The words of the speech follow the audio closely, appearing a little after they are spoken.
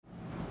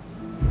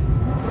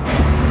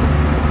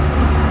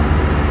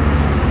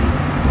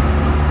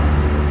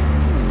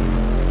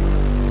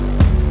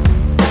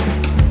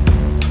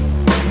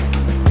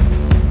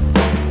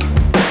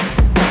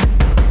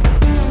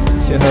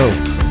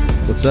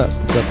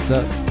What's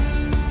up?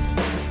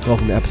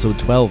 Welcome to episode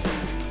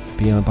 12,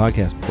 Beyond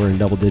Podcast. We're in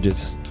double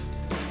digits,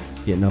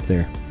 getting up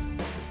there.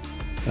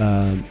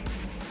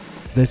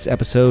 This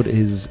episode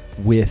is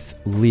with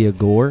Leah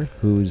Gore,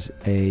 who's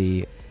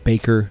a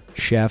baker,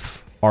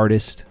 chef,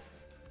 artist,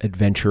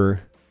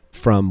 adventurer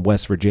from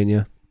West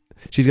Virginia.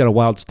 She's got a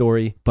wild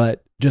story,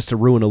 but just to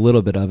ruin a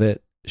little bit of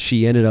it,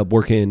 she ended up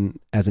working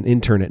as an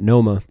intern at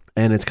Noma,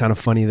 and it's kind of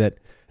funny that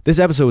this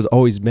episode was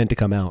always meant to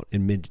come out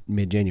in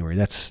mid-January.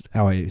 That's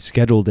how I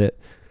scheduled it.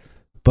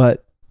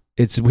 But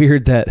it's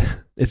weird that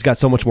it's got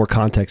so much more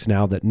context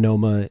now that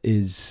Noma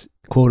is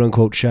quote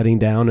unquote shutting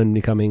down and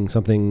becoming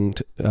something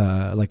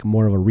like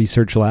more of a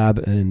research lab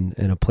and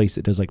a place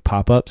that does like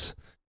pop-ups.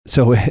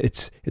 So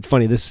it's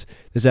funny. This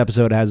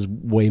episode has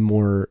way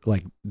more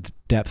like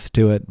depth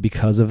to it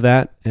because of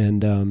that.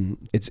 And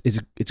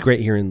it's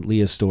great hearing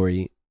Leah's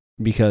story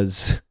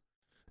because,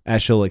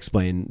 as she'll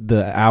explain,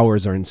 the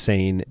hours are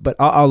insane, but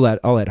I'll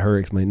let her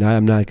explain.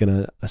 I'm not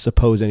going to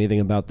suppose anything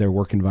about their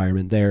work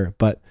environment there,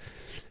 but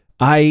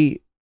I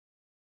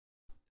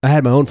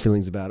had my own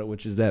feelings about it,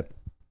 which is that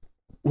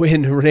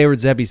when Rene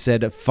Redzepi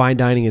said fine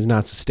dining is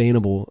not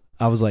sustainable,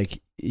 I was like,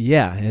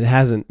 yeah, it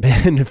hasn't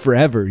been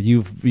forever.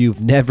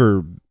 You've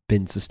never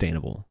been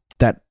sustainable.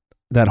 That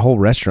whole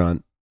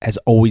restaurant has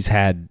always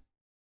had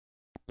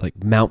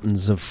like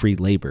mountains of free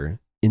labor,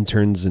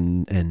 interns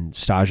and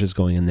stages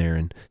going in there.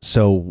 And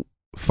so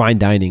fine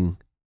dining,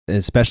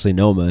 especially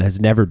Noma, has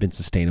never been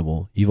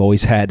sustainable. You've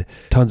always had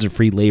tons of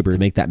free labor to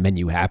make that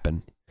menu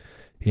happen.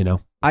 You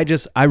know, I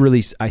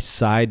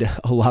side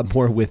a lot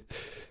more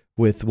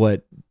with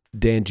what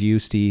Dan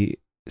Giusti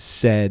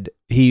said.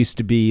 He used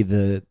to be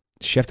the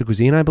chef de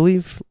cuisine, I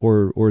believe,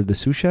 or the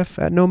sous chef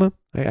at Noma.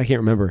 I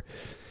can't remember.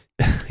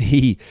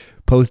 He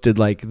posted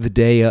like the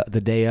day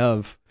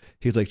of,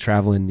 he was like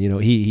traveling, you know,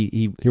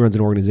 he runs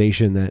an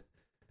organization that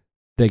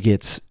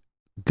gets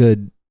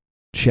good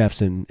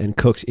chefs and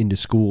cooks into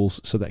schools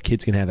so that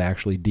kids can have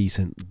actually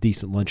decent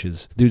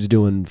lunches. Dude's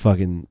doing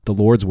fucking the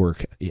Lord's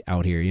work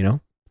out here, you know?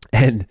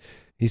 And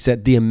he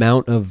said the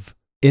amount of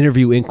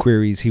interview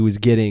inquiries he was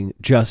getting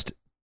just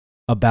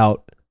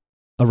about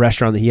a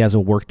restaurant that he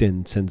hasn't worked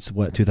in since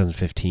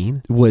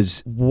 2015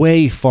 was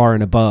way far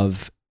and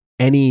above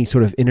any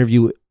sort of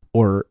interview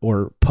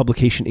or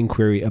publication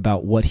inquiry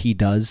about what he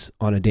does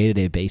on a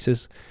day-to-day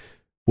basis,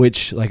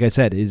 which, like I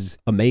said, is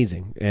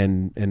amazing.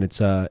 And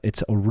it's a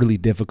really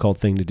difficult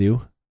thing to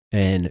do,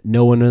 and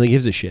no one really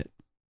gives a shit,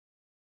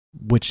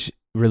 which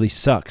really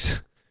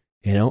sucks.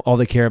 You know, all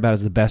they care about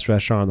is the best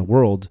restaurant in the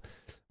world.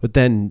 But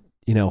then,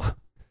 you know,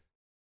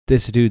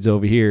 this dude's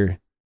over here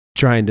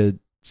trying to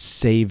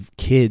save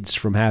kids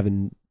from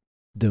having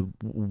the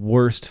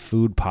worst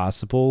food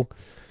possible,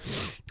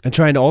 and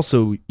trying to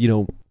also, you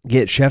know,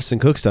 get chefs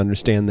and cooks to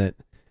understand that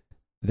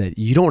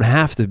you don't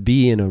have to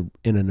be in an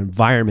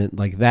environment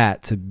like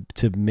that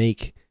to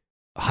make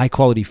high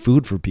quality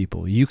food for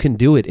people. You can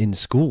do it in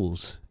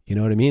schools. You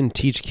know what I mean?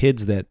 Teach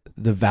kids that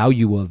the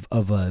value of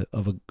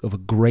a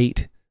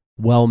great,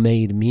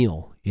 well-made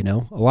meal. You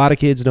know, a lot of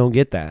kids don't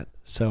get that.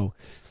 So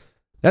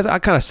I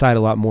kind of side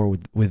a lot more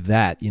with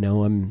that. You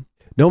know,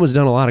 Noma's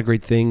done a lot of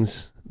great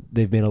things.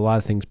 They've made a lot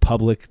of things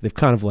public. They've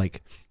kind of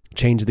like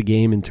changed the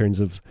game in terms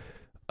of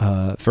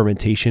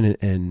fermentation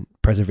and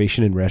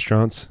preservation in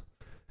restaurants,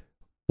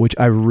 which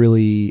I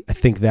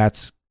think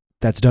that's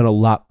done a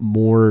lot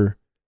more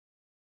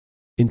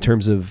in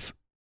terms of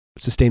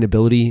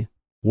sustainability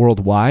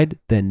worldwide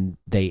than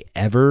they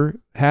ever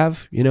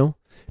have. You know,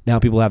 now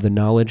people have the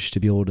knowledge to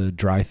be able to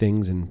dry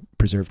things and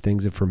preserve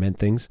things and ferment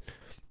things.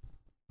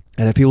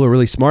 And if people are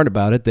really smart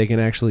about it, they can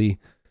actually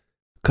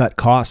cut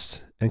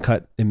costs and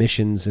cut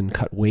emissions and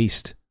cut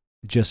waste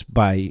just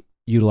by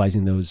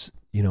utilizing those,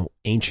 you know,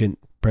 ancient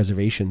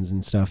preservations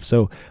and stuff.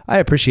 So I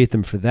appreciate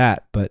them for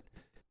that, but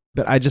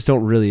I just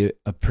don't really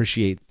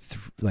appreciate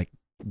like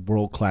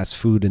world-class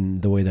food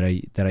in the way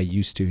that I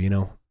used to, you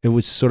know. It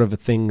was sort of a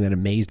thing that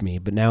amazed me,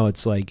 but now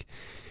it's like,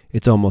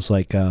 it's almost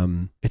like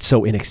it's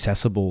so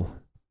inaccessible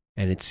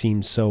and it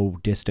seems so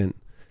distant.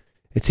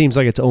 It seems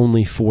like it's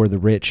only for the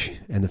rich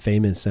and the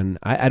famous, and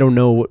I don't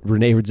know what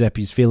Rene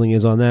Redzepi's feeling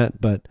is on that,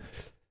 but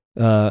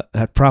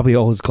probably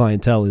all his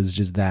clientele is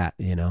just that,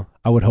 you know.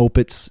 I would hope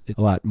it's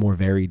a lot more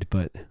varied,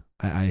 but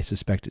I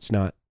suspect it's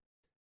not.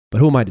 But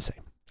who am I to say?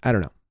 I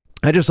don't know.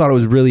 I just thought it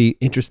was really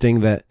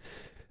interesting that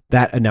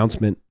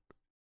announcement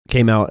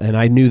came out, and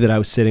I knew that I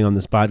was sitting on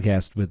this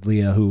podcast with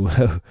Leah,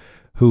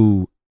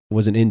 who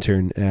was an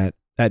intern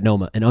at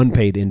Noma, an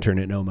unpaid intern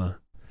at Noma.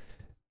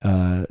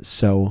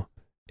 So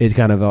it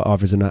kind of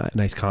offers a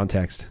nice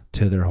context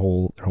to their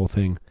whole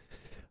thing.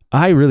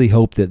 I really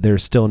hope that they're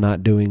still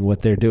not doing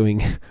what they're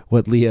doing,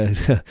 what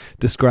Leah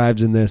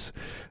describes in this,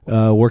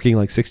 working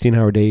like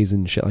 16-hour days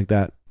and shit like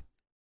that.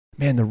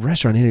 Man, the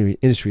restaurant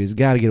industry has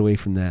got to get away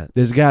from that.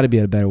 There's got to be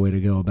a better way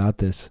to go about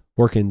this.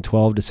 Working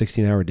 12 to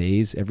 16-hour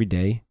days every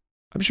day.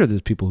 I'm sure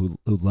there's people who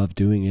love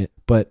doing it,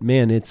 but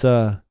man, it's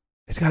got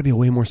to be a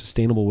way more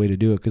sustainable way to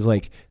do it. Because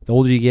like the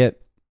older you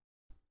get,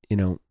 you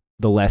know,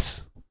 the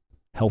less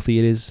healthy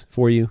it is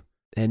for you.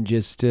 and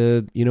just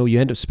you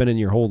end up spending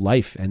your whole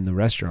life in the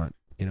restaurant,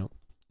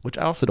 which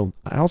I also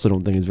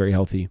don't think is very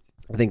healthy.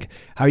 I think,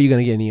 how are you going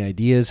to get any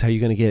ideas? How are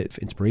you going to get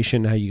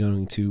inspiration? How are you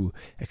going to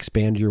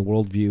expand your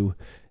worldview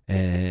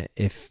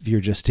if you're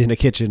just in a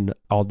kitchen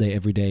all day,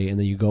 every day, and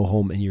then you go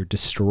home and you're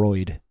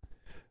destroyed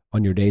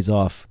on your days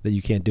off that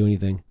you can't do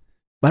anything?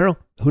 I don't know.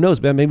 Who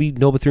knows, man? Maybe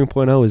Nova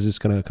 3.0 is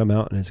just going to come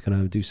out and it's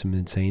going to do some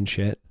insane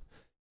shit.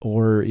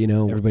 Or,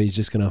 everybody's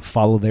just going to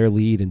follow their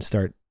lead and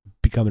start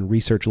becoming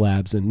research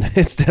labs and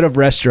instead of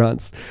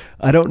restaurants.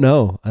 I don't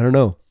know.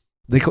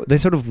 They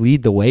sort of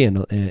lead the way in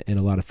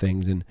a lot of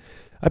things, and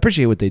I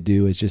appreciate what they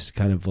do. It's just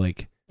kind of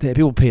like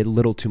people pay a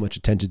little too much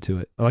attention to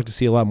it. I like to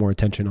see a lot more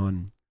attention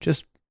on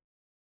just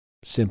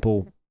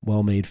simple,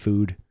 well-made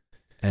food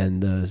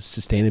and the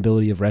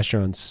sustainability of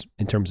restaurants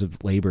in terms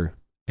of labor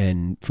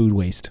and food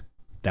waste.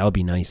 That would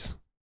be nice,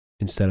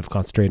 instead of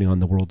concentrating on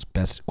the world's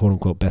best, quote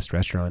unquote, best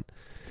restaurant.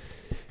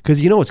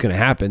 Because you know what's going to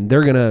happen.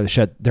 They're going to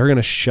shut,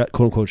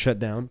 quote unquote, shut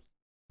down.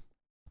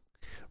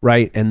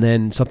 Right. And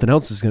then something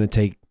else is going to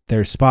take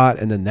their spot,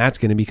 and then that's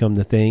going to become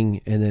the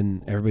thing. And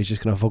then everybody's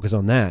just going to focus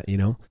on that,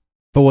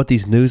 But what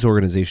these news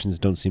organizations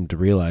don't seem to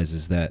realize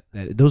is that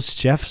those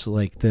chefs,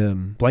 like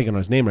I'm blanking on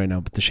his name right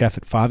now, but the chef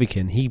at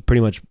Faviken, he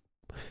pretty much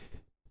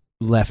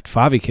left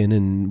Faviken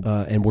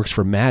and works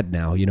for MAD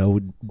now,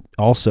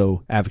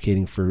 also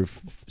advocating for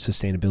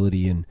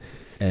sustainability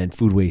and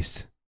food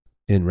waste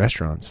in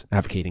restaurants,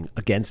 advocating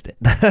against it,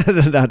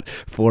 not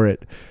for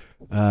it.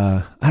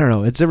 I don't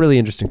know. It's a really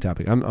interesting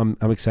topic. I'm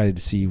excited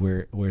to see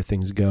where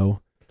things go.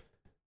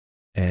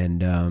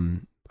 And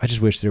I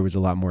just wish there was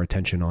a lot less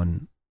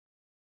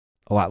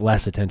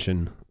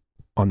attention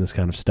on this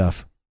kind of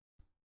stuff,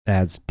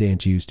 as Dan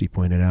Giusti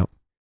pointed out.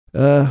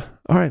 All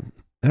right.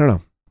 I don't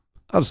know.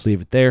 I'll just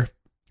leave it there.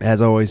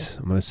 As always,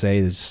 I'm going to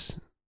say this: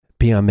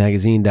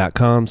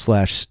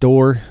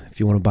 peonmagazine.com/store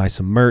if you want to buy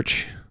some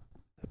merch.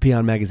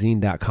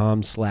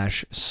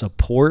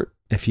 peonmagazine.com/support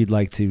if you'd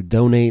like to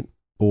donate,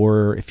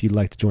 or if you'd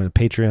like to join a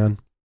Patreon.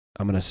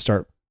 I'm going to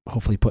start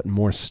hopefully putting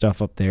more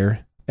stuff up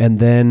there. And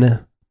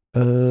then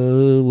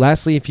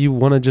lastly, if you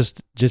want to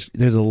just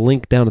there's a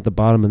link down at the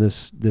bottom of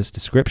this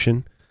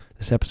description,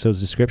 this episode's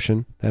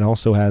description, that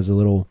also has a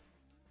little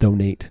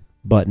donate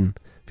button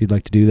if you'd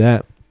like to do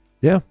that.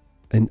 Yeah.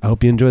 And I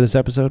hope you enjoy this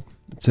episode.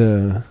 It's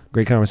a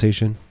great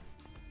conversation.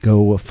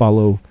 Go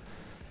follow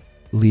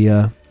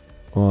Leah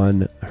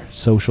on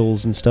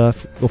socials and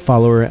stuff. Go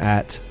follow her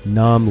at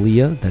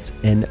NomLeah. That's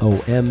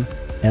NOMLEAH.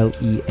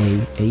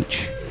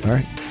 All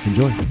right.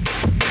 Enjoy.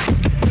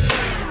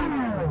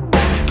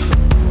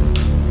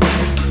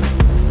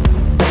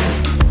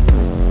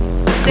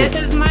 This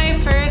is my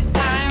first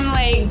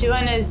time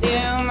doing a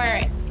Zoom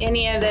or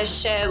any of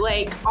this shit,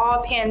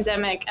 all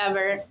pandemic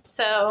ever.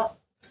 So.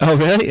 Oh,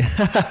 really?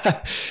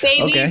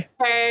 Babies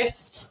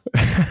first.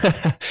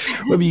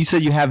 Maybe you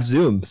said you have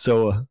Zoom,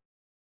 so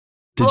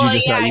did you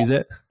just not use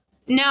it?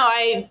 No,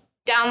 I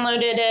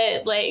downloaded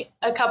it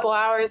a couple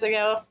hours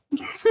ago.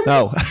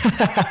 Oh.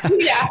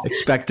 Yeah.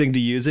 Expecting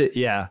to use it?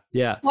 Yeah.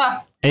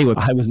 Well, anyway,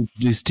 I was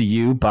introduced to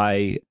you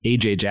by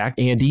AJ Jack,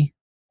 Andy,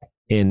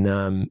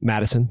 in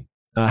Madison.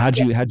 How'd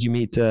you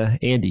meet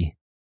Andy?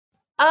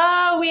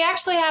 We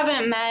actually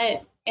haven't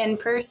met in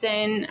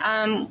person.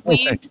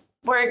 We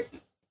were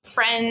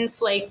friends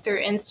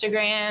through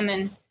Instagram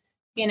and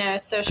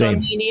social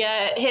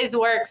media. His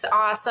work's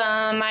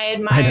awesome. I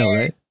know,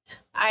 right?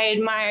 I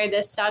admire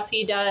the stuff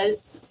he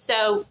does.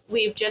 So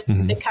we've just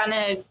kind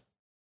of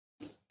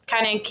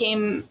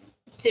came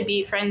to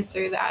be friends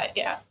through that.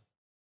 Yeah.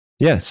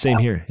 Yeah, same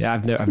here. Yeah,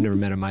 I've never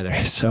met him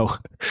either. So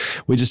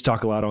we just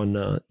talk a lot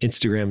on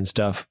Instagram and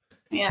stuff.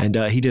 Yeah. And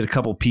he did a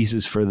couple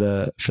pieces for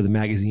the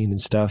magazine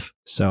and stuff.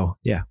 So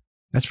yeah,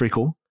 that's pretty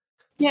cool.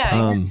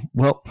 Yeah.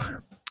 Well,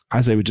 I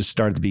say we just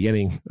start at the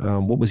beginning.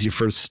 What was your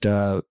first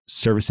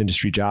service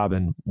industry job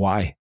and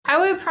why? I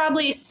would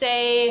probably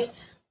say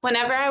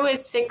whenever I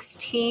was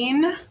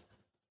 16,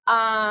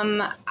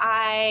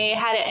 I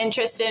had an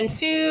interest in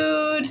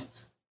food.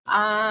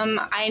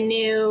 I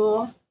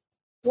knew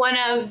one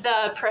of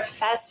the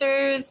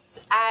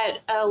professors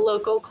at a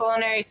local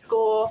culinary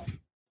school,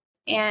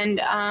 and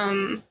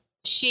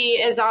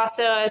she is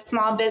also a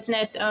small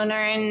business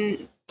owner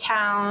in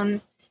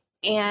town.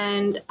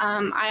 And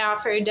I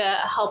offered to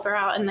help her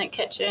out in the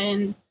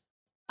kitchen.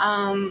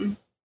 And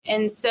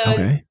so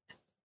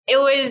it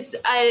was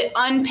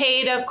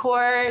unpaid, of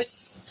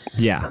course.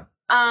 Yeah.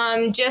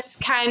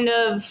 Just kind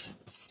of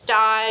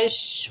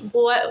stage,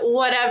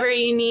 whatever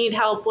you need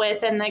help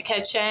with in the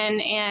kitchen.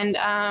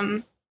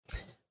 And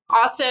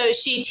also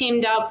she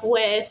teamed up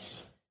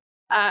with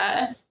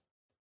the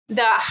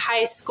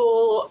high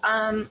school,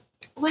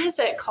 what is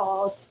it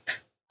called?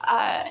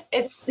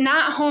 It's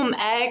not Home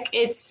Ec,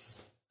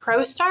 it's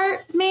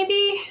ProStart,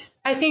 maybe?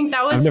 I think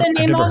that was the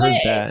name of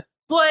it. That.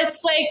 Well,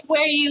 it's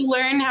where you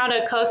learn how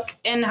to cook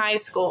in high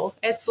school.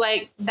 It's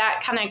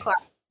that kind of class.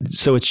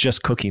 So it's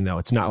just cooking, though.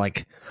 It's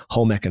not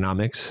home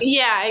economics.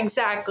 Yeah,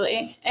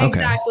 exactly. Okay.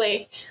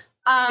 Exactly.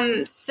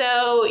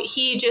 So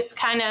he just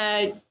kind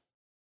of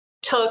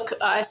took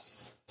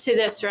us to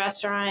this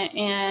restaurant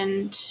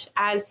and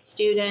as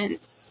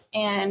students.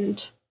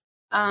 And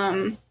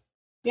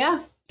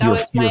yeah, that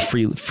was You my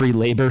were free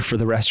labor for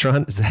the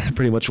restaurant. Is that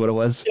pretty much what it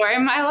was? story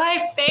of my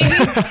life, baby.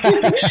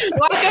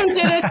 Welcome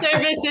to the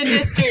service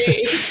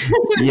industry.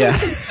 Yeah.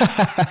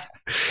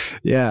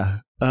 Yeah.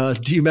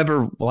 Do you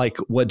remember like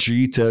what drew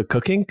you to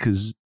cooking?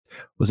 Because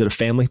was it a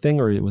family thing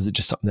or was it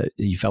just something that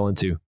you fell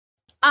into?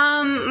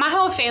 My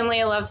whole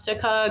family loves to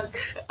cook.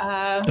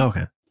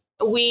 Okay.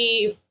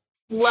 We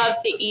love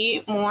to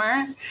eat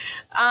more.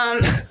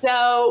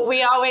 So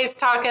we always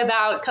talk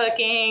about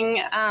cooking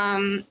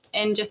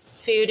and just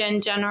food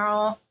in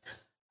general.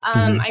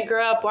 I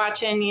grew up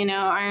watching,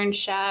 Iron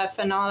Chef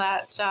and all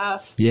that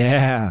stuff.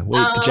 Yeah. Wait,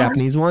 the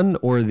Japanese one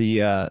or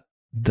the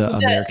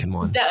American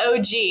one? The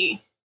OG.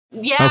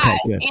 Yeah. Okay,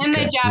 good. And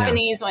the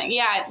Japanese one.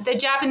 Yeah. The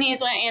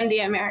Japanese one and the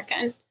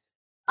American.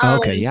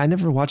 Okay. Yeah. I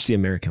never watched the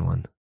American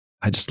one.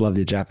 I just love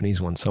the Japanese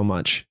one so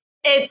much.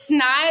 It's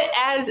not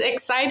as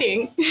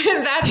exciting.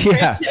 That's for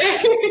sure.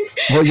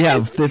 Well, yeah.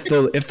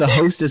 If the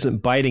host isn't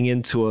biting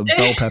into a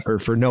bell pepper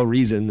for no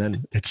reason,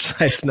 then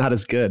it's not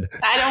as good.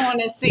 I don't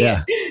want to see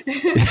it.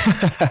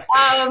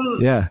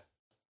 Yeah.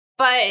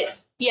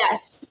 But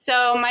yes,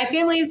 so my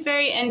family is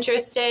very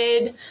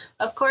interested.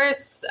 Of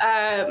course,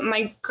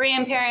 my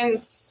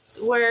grandparents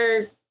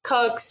were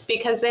cooks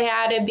because they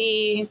had to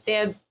be. They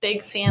have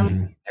big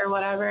family or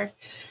whatever.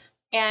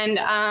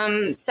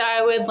 And so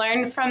I would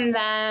learn from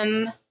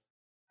them.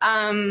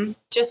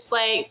 Just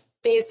like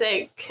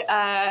basic,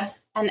 an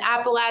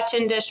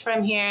Appalachian dish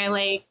from here,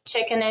 like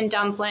chicken and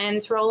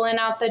dumplings, rolling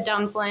out the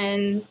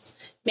dumplings,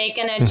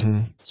 making a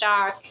chicken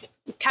stock,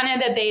 kind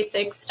of the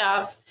basic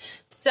stuff.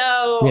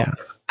 So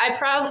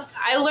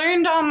I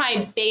learned all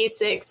my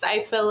basics. I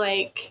feel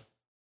like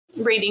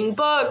reading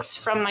books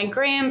from my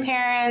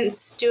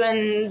grandparents,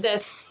 doing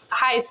this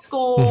high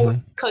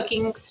school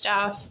cooking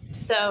stuff.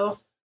 So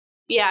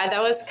yeah,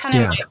 that was kind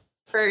of my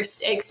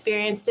first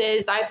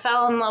experiences. I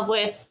fell in love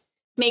with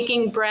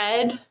making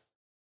bread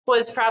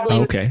was probably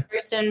my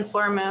first and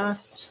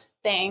foremost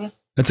thing.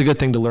 That's a good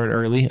thing to learn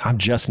early. I'm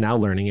just now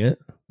learning it.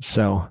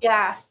 So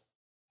yeah,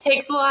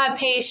 takes a lot of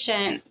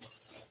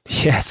patience.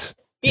 Yes.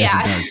 Yeah.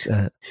 Yes, it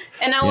does.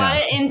 And a lot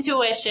of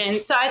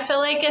intuition. So I feel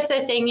like it's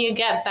a thing you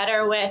get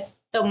better with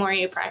the more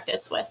you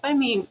practice with. I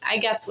mean, I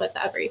guess with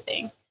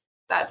everything.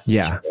 That's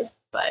true.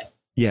 But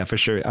yeah, for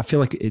sure. I feel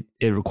like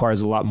it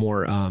requires a lot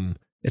more.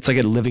 It's like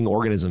a living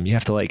organism. You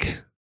have to like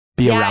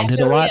be around it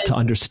a lot to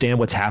understand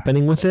what's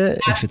happening with it.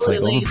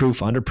 Absolutely. If it's like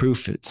overproof,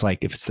 underproof, it's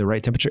like if it's the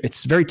right temperature,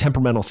 it's a very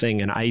temperamental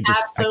thing. And I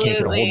can't get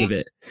a hold of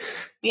it.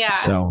 Yeah.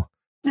 So,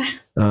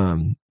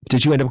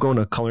 did you end up going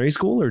to culinary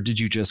school or did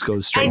you just go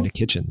straight into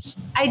kitchens?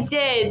 I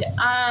did.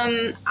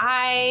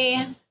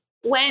 I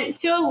went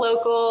to a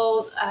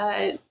local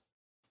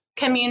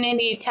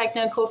community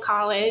technical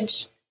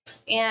college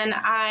and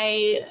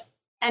I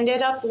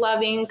ended up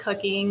loving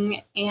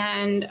cooking.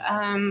 And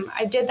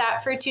I did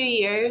that for 2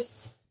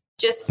 years,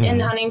 just in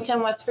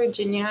Huntington, West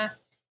Virginia.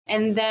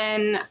 And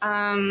then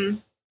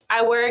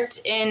I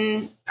worked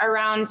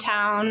around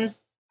town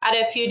at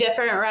a few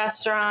different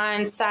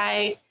restaurants.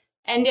 I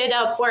ended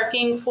up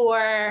working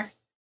for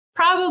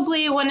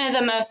probably one of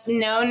the most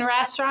known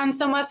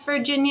restaurants in West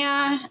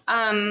Virginia,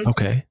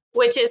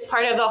 which is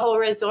part of a whole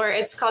resort.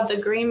 It's called the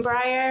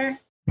Greenbrier.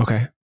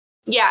 Okay.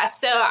 Yeah,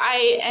 so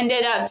I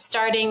ended up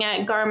starting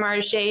at Gar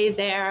Marché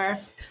there,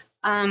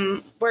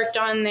 worked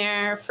on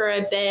there for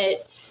a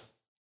bit,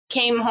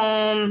 came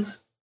home,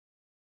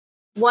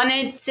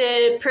 wanted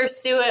to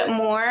pursue it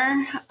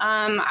more.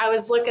 I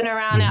was looking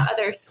around at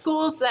other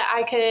schools that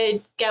I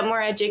could get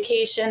more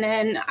education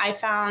in. I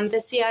found the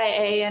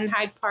CIA in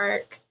Hyde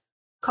Park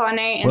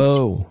Culinary Institute.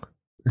 Whoa.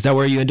 Is that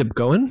where you end up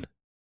going?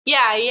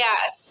 Yeah,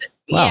 yes.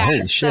 Wow, yeah,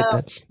 holy shit,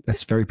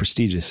 that's very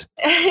prestigious.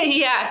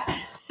 Yeah.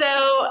 So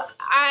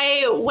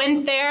I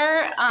went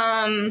there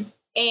and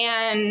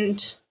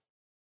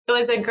it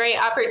was a great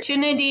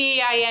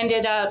opportunity. I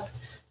ended up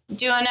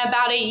doing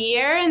about a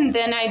year and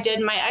then I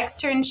did my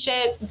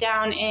externship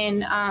down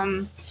in,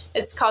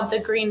 it's called the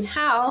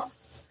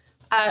Greenhouse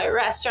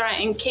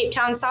restaurant in Cape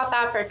Town, South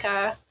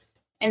Africa.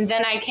 And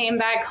then I came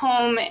back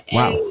home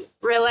and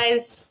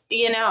realized,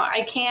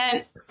 I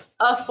can't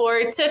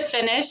afford to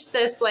finish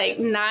this like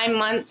 9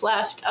 months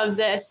left of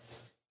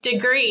this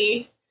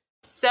degree.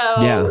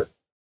 So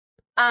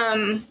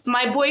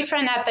my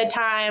boyfriend at the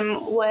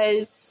time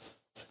was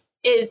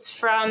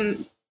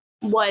from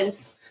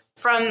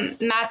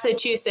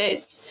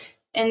Massachusetts.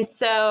 And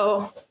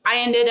so I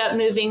ended up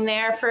moving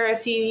there for a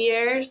few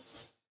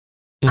years.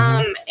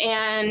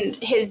 And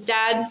his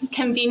dad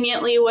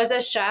conveniently was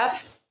a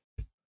chef.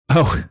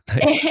 Oh,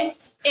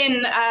 nice.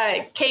 In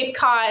Cape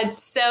Cod.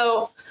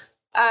 So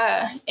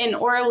in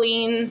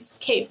Orleans,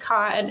 Cape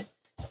Cod.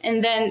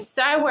 And then,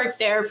 so I worked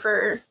there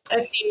for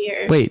a few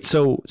years. Wait,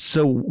 so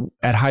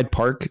at Hyde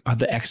Park, are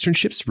the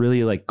externships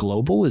really like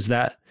global? Is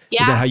that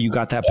how you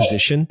got that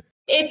position?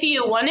 If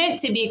you want it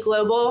to be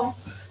global.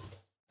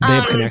 They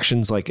have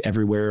connections like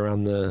everywhere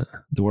around the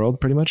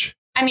world, pretty much?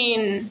 I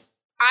mean,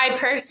 I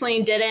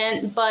personally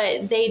didn't,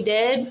 but they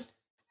did.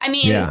 I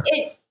mean,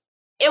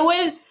 it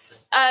was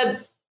a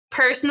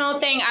personal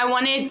thing.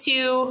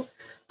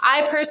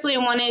 I personally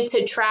wanted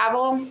to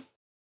travel.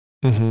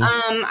 Mm-hmm.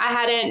 I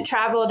hadn't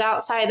traveled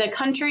outside the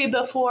country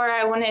before.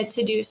 I wanted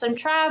to do some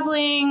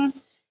traveling,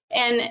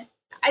 and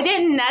I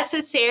didn't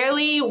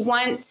necessarily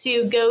want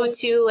to go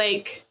to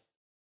like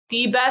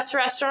the best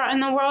restaurant in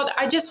the world.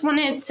 I just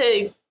wanted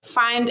to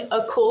find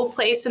a cool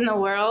place in the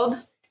world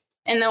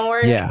and then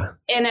work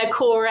in a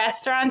cool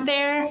restaurant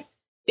there,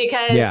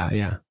 because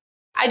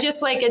I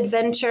just like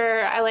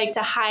adventure. I like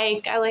to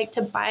hike. I like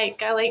to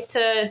bike. I like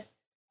to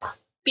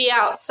be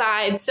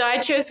outside. So I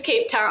chose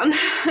Cape Town,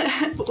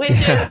 which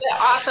is an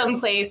awesome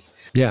place.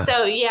 Yeah.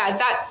 So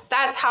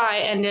that's how I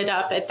ended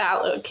up at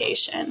that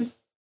location.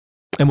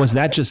 And was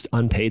that just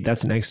unpaid?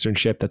 That's an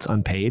externship that's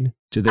unpaid?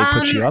 Did they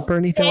put you up or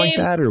anything like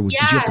that? Or did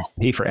you have to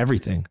pay for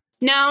everything?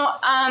 No,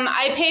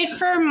 I paid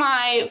for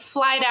my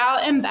flight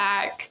out and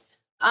back.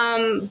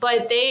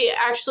 But they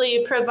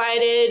actually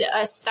provided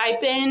a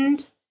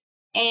stipend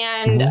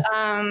and,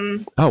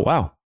 oh,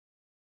 wow.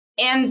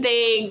 And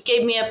they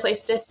gave me a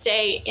place to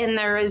stay in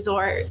the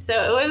resort. So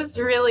it was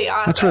really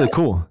awesome. That's really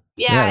cool.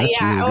 Yeah. Really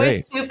I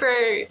was super,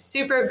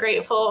 super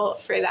grateful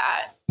for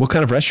that. What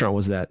kind of restaurant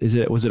was that?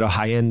 Was it a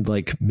high-end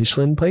like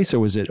Michelin place or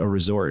was it a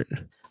resort?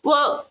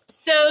 Well,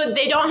 so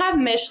they don't have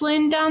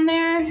Michelin down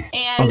there.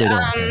 And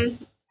okay.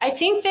 I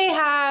think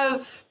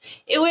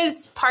it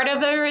was part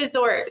of a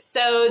resort.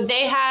 So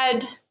they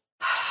had,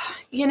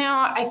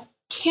 I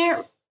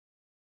can't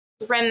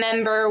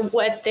remember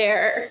what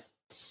their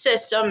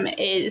system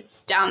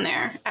is down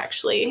there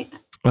actually.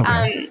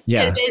 Okay.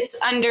 Because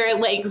it's under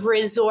like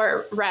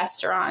resort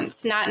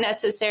restaurants, not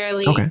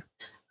necessarily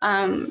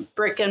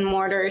brick and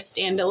mortar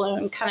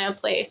standalone kind of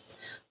place.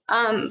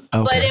 But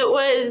it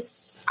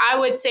was, I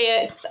would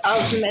say it's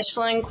of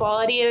Michelin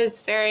quality. It was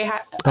very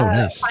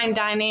nice. Fine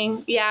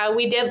dining. Yeah,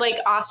 we did like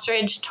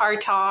ostrich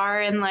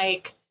tartare and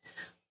like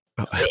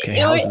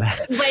it was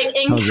like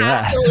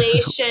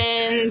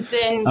encapsulations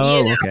and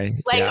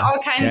all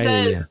kinds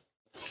of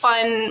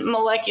fun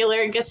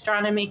molecular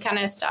gastronomy kind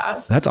of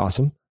stuff. That's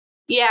awesome.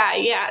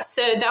 Yeah.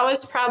 So that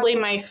was probably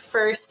my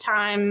first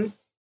time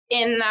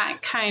in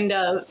that kind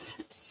of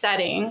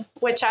setting,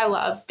 which I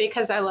love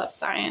because I love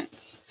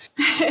science.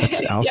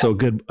 That's also a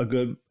good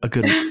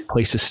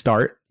place to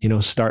start.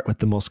 Start with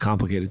the most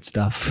complicated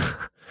stuff.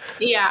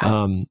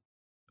 Yeah.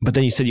 But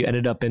then you said you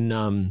ended up in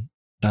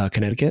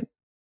Connecticut,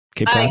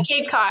 Cape Cod?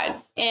 Cape Cod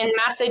in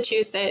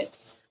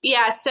Massachusetts.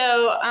 Yeah.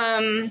 So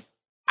I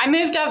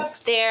moved up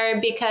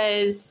there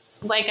because,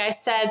 like I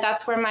said,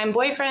 that's where my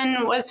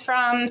boyfriend was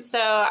from.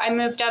 So I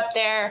moved up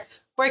there.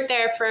 Worked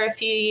there for a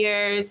few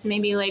years,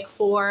 maybe like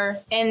 4.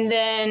 And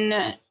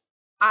then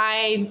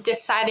I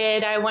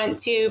decided I went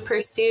to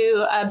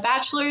pursue a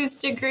bachelor's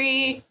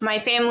degree. My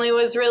family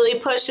was really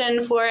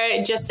pushing for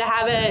it just to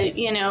have a,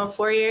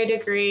 4-year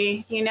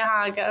degree. You know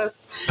how it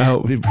goes.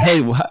 Oh,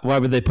 hey, why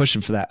were they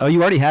pushing for that? Oh, you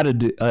already had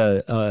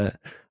a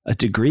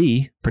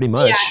degree pretty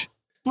much. Yeah.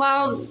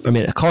 Well, I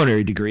mean, a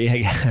culinary degree, I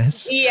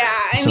guess. Yeah.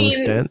 To some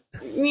extent.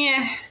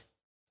 Yeah.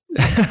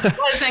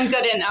 Wasn't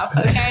good enough.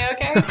 Okay.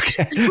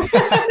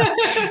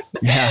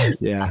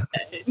 Yeah.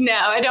 No,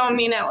 I don't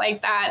mean it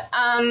like that.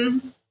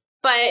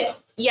 But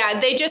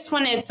yeah, they just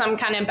wanted some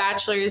kind of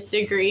bachelor's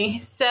degree.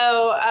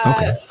 So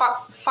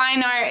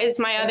fine art is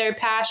my other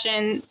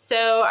passion.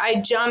 So I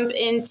jump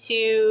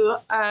into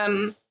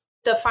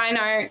the fine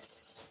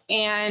arts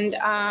and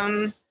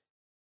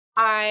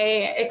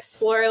I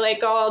explore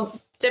like all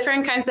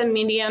different kinds of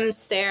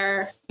mediums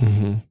there.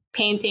 Mm-hmm.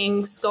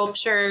 Painting,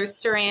 sculpture,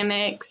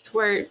 ceramics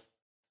were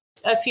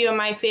a few of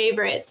my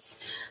favorites,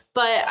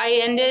 but I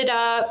ended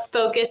up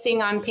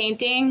focusing on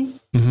painting.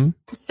 Mm-hmm.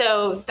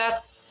 So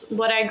that's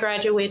what I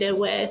graduated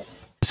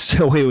with.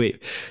 So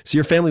wait. So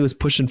your family was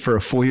pushing for a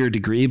 4-year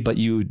degree, but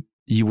you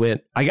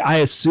went, I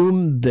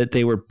assume that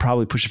they were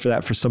probably pushing for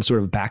that for some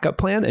sort of backup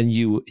plan. And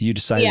you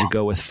decided to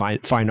go with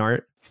fine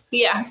art.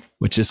 Yeah.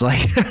 Which is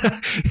like,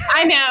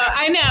 I know.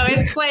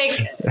 It's like,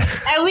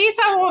 at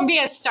least I won't be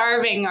a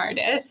starving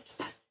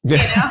artist.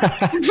 Yeah,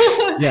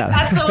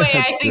 that's the way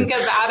I think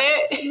about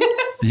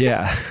it.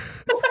 Yeah.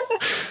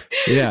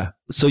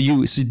 So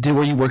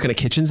were you working at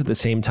kitchens at the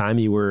same time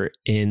you were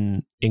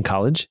in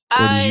college,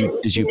 or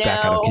did you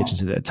back out of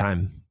kitchens at that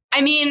time?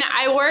 I mean,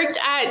 I worked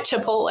at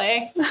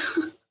Chipotle.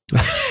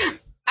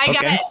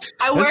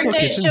 I worked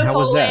at Chipotle. How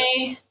was that?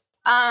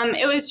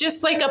 It was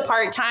just like a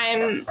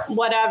part-time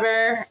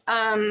whatever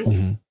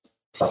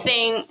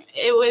thing.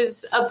 It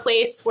was a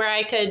place where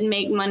I could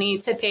make money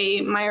to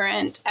pay my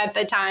rent at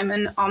the time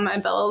and all my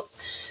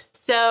bills.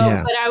 So,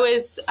 but I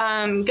was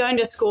going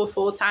to school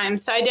full time,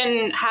 so I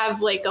didn't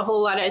have like a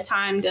whole lot of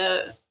time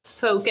to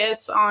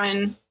focus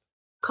on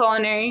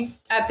culinary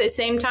at the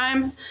same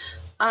time.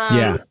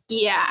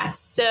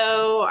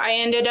 So I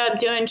ended up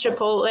doing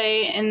Chipotle,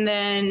 and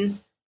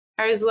then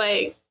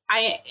I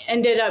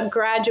ended up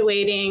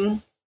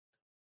graduating.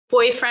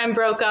 Boyfriend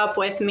broke up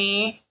with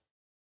me.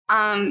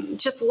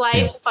 Just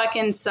life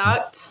fucking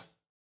sucked.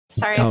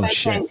 Sorry if I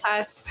can't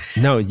cuss.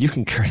 No, you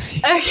can curse.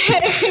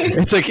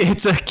 Okay.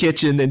 It's a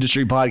kitchen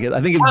industry podcast.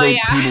 I think people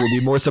would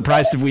be more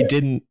surprised if we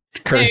didn't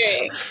curse.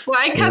 Right. Well,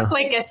 I cuss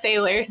like a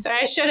sailor, so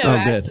I should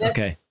have asked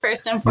this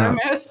first and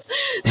foremost.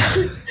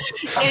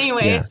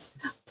 Anyways,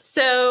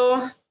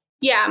 so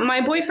yeah,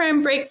 my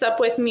boyfriend breaks up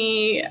with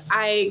me.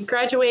 I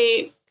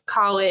graduate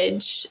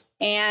college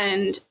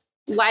and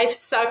life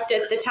sucked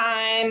at the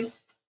time.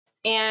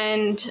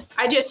 And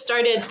I just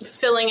started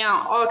filling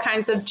out all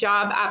kinds of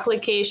job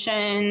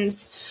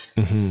applications,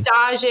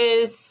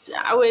 stages.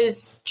 I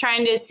was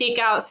trying to seek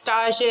out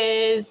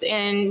stages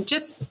and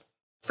just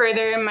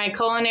further my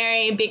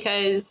culinary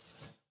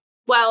because,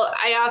 well,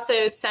 I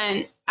also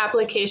sent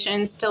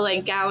applications to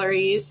like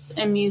galleries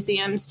and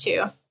museums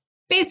too,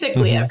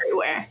 basically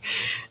everywhere.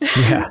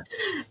 Yeah.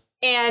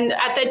 And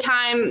at the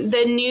time,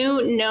 the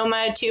new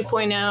NOMA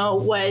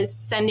 2.0 was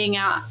sending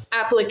out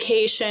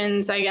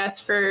applications, I guess,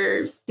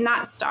 for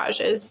not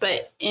stages,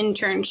 but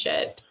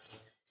internships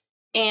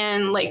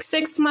and like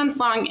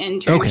 6-month-long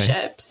internships.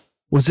 Okay.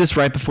 Was this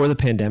right before the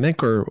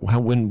pandemic or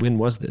when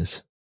was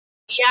this?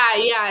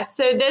 Yeah.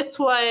 So this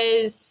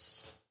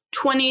was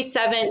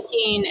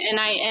 2017 and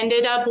I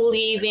ended up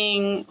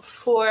leaving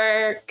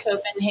for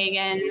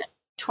Copenhagen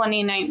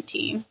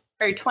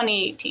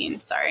 2018,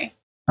 sorry.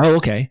 Oh,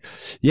 okay.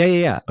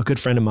 Yeah. A good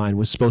friend of mine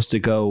was supposed to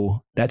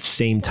go that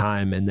same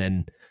time, and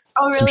then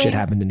some shit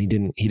happened, and he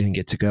didn't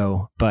get to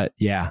go. But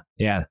yeah.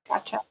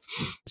 Gotcha.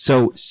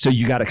 So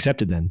you got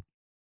accepted then?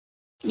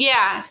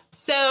 Yeah.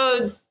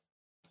 So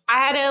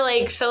I had to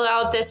like fill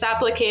out this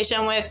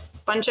application with a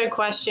bunch of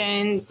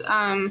questions.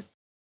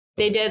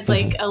 They did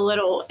like a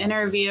little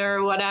interview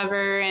or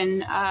whatever,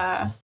 and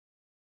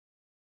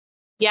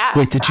yeah.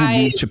 Wait, did you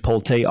leave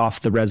Chipotle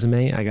off the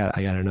resume? I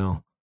gotta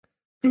know.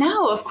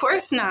 No, of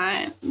course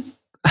not.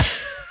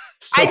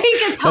 I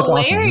think it's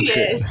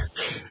hilarious.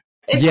 Awesome.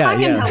 It's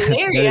fucking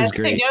hilarious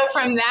to go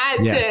from that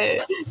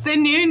to the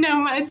new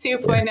NOMA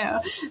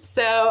 2.0.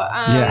 So,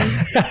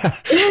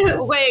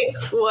 wait,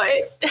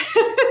 what?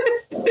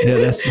 Yeah,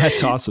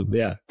 that's awesome.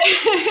 Yeah.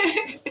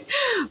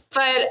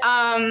 But,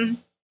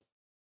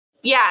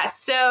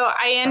 so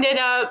I ended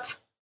up,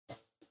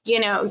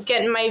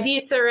 getting my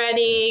visa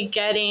ready,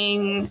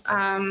 getting,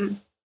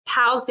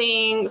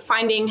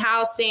 finding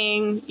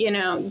housing,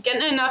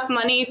 getting enough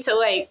money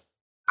to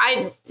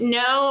I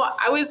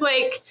was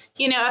like,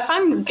 if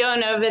I'm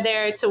going over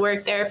there to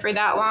work there for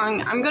that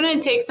long, I'm going to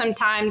take some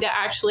time to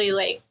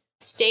actually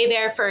stay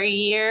there for a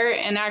year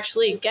and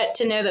actually get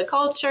to know the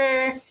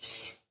culture,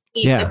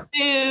 eat the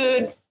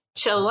food,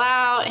 chill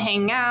out,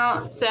 hang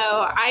out. So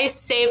I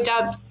saved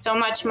up so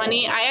much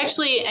money. I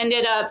actually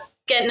ended up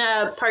getting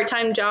a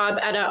part-time job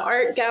at an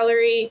art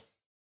gallery.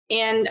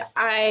 And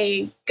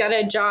I got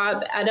a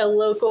job at a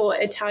local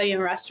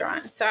Italian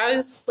restaurant. So I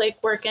was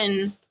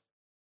working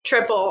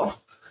triple.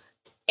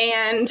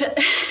 And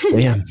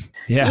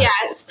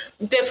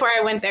before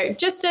I went there,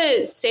 just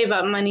to save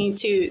up money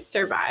to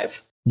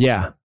survive.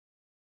 Yeah.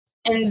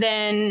 And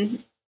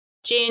then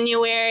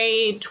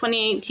January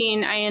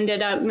 2018, I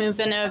ended up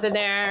moving over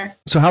there.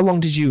 So how long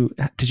did you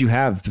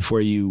have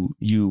before you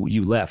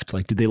left?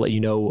 Did they let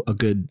you know a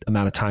good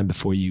amount of time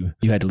before you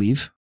had to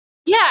leave?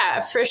 Yeah,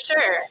 for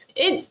sure.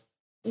 It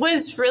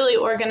was really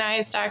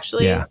organized,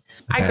 actually. Yeah.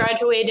 Okay. I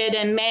graduated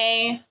in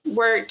May,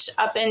 worked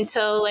up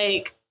until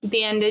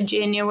the end of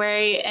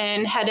January,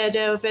 and headed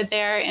over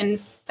there in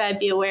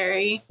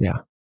February.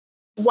 Yeah.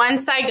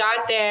 Once I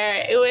got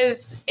there, it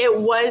was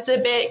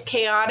a bit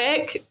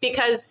chaotic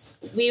because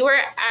we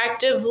were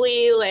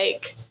actively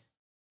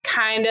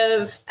kind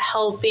of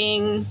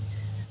helping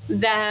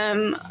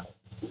them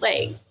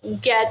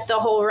get the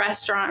whole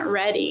restaurant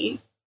ready.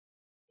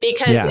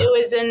 Because it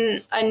was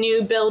in a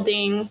new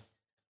building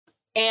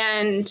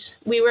and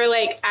we were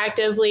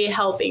actively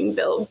helping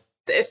build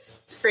this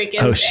freaking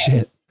thing.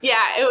 Shit.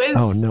 Yeah, it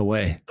was no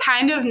way.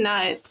 Kind of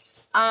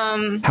nuts.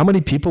 How many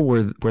people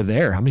were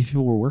there? How many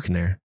people were working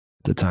there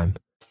at the time?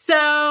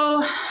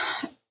 So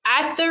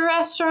at the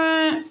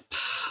restaurant,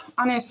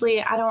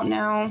 honestly, I don't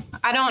know.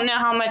 I don't know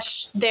how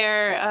much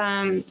their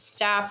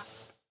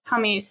how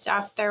many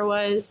staff there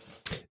was.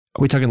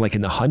 Are we talking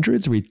in the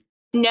hundreds? Are we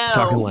No.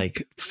 talking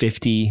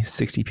 50,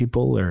 60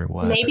 people or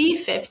what? Maybe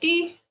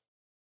 50.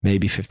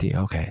 Maybe 50.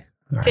 Okay.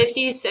 All right.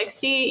 50,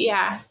 60.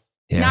 Yeah.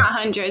 Not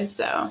hundreds,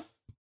 though.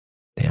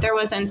 Damn. There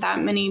wasn't that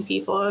many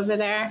people over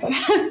there.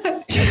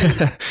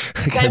 I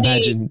can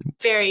imagine.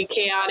 Very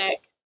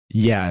chaotic.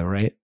 Yeah,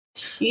 right?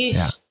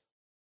 Sheesh.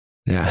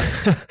 Yeah.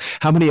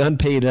 How many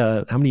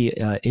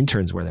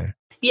interns were there?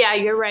 Yeah,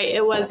 you're right.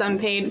 It was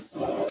unpaid.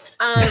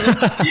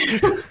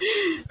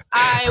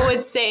 I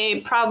would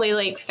say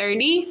probably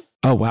 30.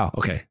 Oh, wow.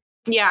 Okay.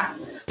 Yeah.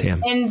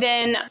 Damn. And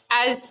then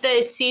as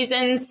the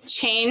seasons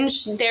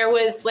changed, there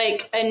was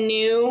a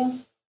new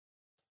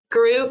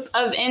group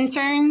of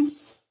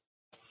interns.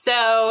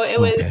 So it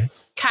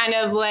was kind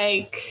of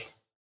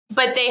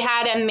but they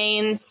had a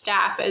main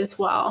staff as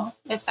well,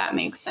 if that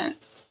makes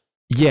sense.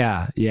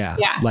 Yeah.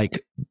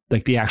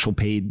 like the actual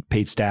paid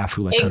staff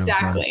who like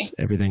Exactly. kind of runs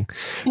everything.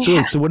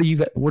 So so what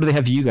do they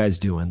have you guys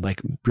doing?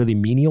 Like really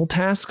menial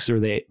tasks, or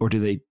do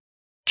they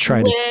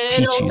try to teach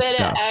you Little bit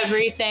stuff? of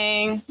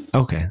everything.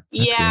 Okay.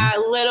 Yeah,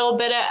 a little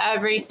bit of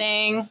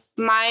everything.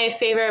 My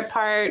favorite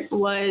part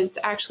was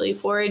actually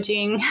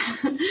foraging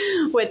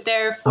with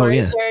their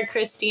forager,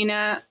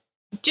 Christina.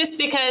 Just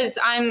because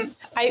I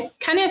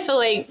kind of feel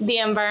like the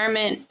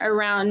environment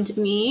around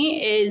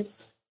me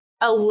is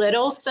a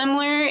little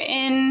similar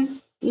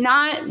in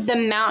not the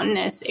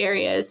mountainous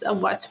areas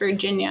of West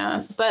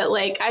Virginia, but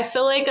like I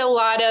feel like a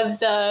lot of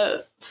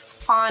the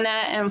fauna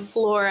and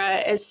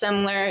flora is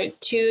similar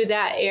to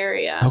that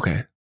area.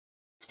 Okay.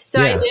 So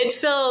I did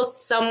feel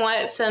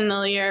somewhat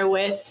familiar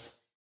with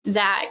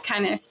that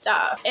kind of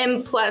stuff.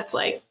 And plus,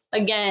 like,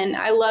 again,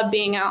 I love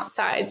being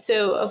outside.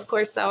 So, of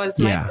course, that was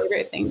my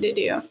favorite thing to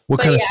do.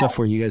 What kind of stuff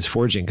were you guys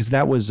foraging? Because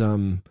that was,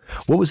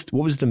 what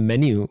was the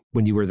menu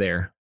when you were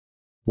there?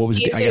 What was,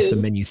 I guess, the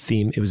menu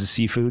theme? It was a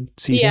seafood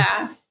season?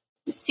 Yeah.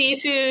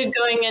 Seafood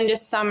going into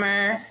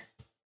summer,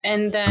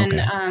 and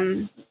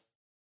then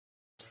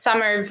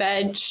summer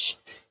veg.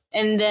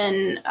 And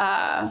then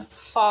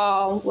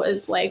fall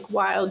was like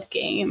wild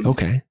game.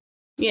 Okay.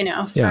 You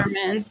know,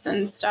 ferments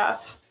and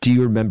stuff. Do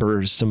you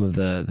remember some of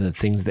the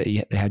things that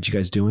had you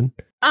guys doing?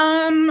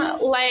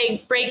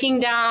 Like breaking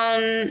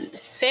down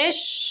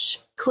fish,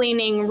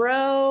 cleaning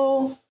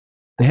roe.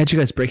 They had you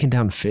guys breaking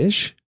down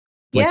fish?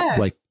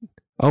 Like,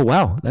 oh,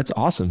 wow. That's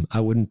awesome.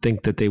 I wouldn't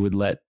think that they would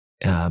let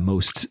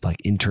most like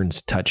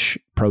interns touch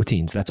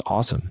proteins. That's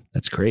awesome.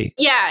 That's great.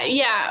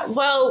 Yeah.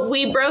 Well,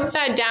 we broke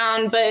that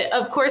down, but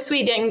of course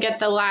we didn't get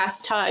the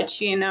last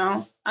touch, you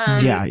know.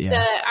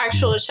 The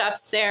actual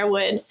chefs there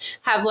would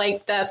have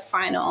like the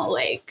final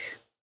like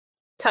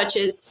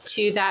touches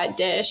to that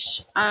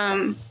dish.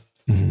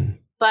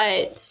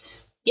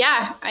 But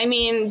yeah, I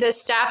mean, the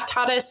staff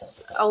taught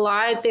us a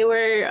lot. They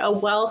were a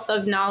wealth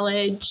of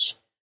knowledge.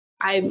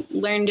 I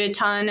learned a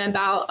ton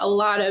about a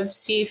lot of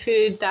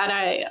seafood that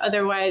I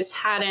otherwise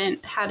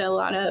hadn't had a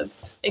lot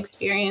of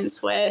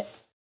experience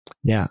with.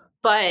 Yeah.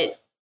 But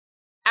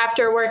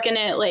after working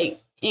at like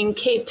in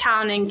Cape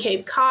Town and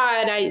Cape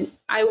Cod,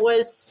 I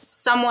was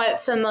somewhat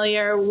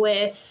familiar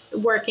with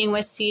working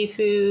with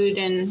seafood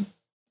and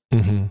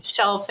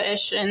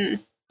shellfish and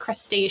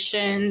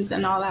crustaceans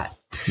and all that.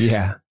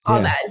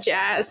 All that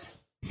jazz.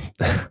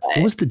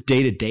 What was the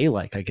day-to-day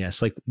like, I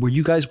guess? Like, were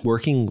you guys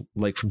working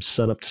like from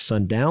sun up to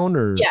sundown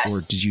or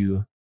did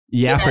you?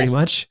 Yeah, pretty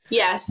much.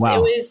 Yes.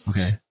 Wow.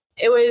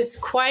 It was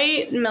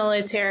quite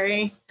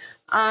military.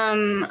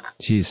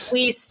 Jeez.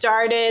 We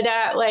started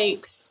at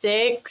like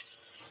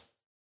 6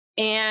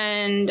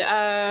 and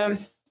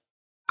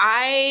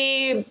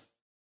I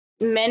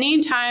many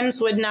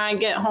times would not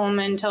get home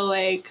until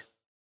like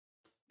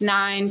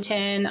 9,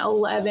 10,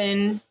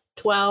 11,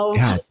 12.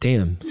 God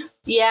damn.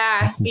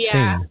 Yeah.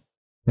 Yeah.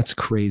 That's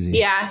crazy.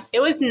 Yeah, it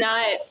was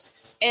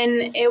nuts.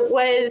 And it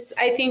was,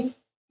 I think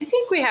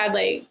we had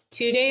like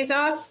 2 days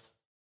off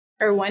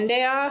or 1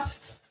 day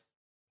off.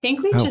 I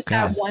think we just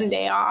had 1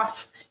 day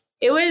off.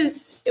 It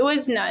was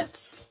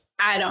nuts.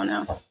 I don't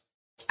know.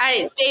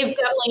 They've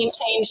definitely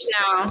changed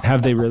now.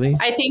 Have they really?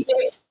 I think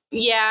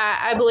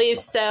I believe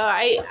so.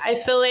 I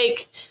feel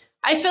like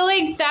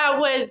that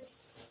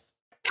was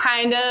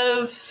kind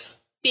of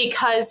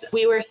because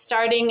we were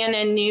starting in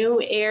a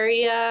new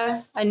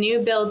area, a new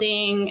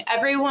building.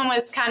 Everyone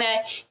was kind of,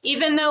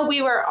 even though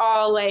we were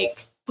all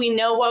like, we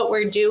know what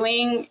we're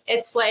doing,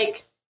 it's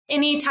like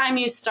anytime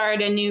you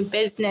start a new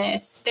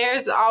business,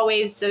 there's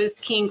always those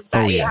kinks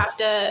that you have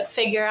to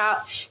figure out.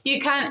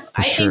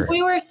 I think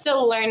we were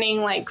still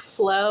learning like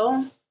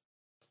flow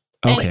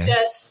and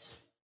just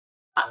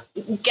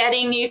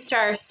getting used to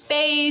our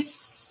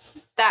space,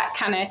 that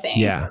kind of thing.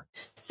 Yeah.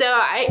 So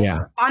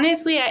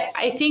honestly,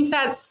 I think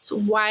that's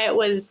why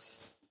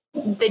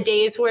the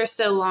days were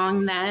so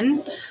long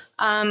then.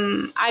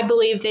 I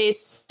believe they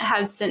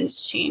have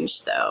since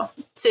changed though,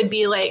 to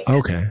be like,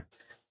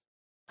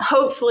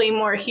 hopefully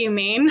more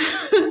humane.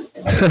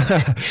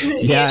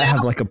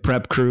 Have like a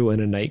prep crew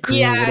and a night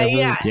crew or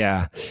whatever.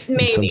 Yeah.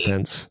 Maybe. In some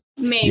sense.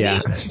 Maybe.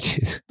 Yeah.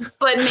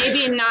 But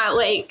maybe not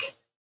like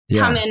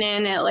coming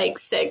in at like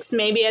 6.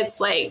 Maybe it's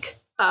like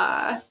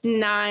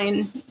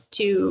 9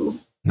 to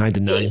 9 to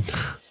 9.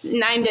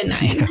 9 to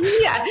 9.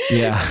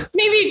 Yeah.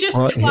 Maybe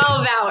just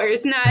 12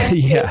 hours, not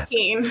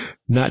 15.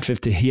 Not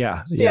 15.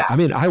 Yeah. I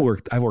mean, I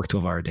work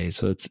 12-hour days,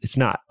 so it's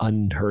not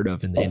unheard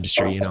of in the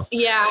industry, you know.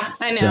 Yeah,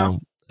 I know.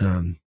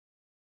 So,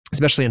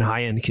 especially in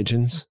high-end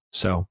kitchens.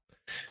 So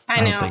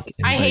I know.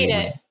 I hate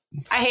it.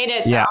 I hate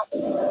it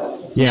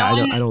though. Yeah, I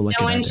don't like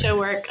it. No one should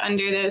work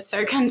under those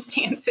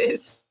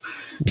circumstances.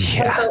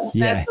 Yeah.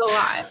 That's a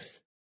lot.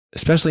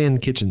 Especially in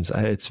kitchens.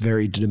 It's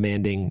very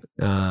demanding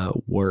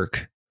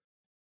work.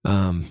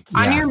 On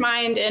your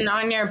mind and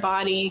on your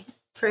body,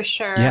 for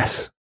sure.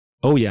 Yes.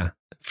 Oh yeah,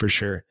 for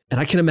sure. And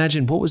I can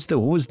imagine what was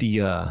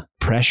the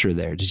pressure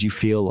there? Did you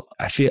feel?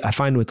 I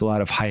find with a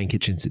lot of high-end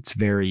kitchens,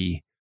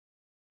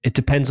 it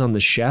depends on the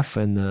chef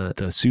and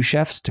the sous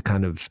chefs to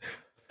kind of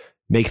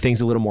make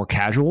things a little more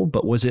casual.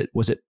 But was it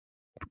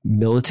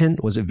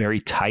militant? Was it very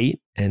tight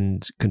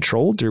and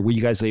controlled, or were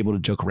you guys able to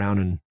joke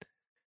around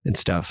and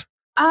stuff?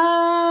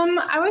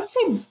 I would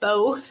say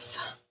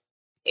both.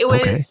 It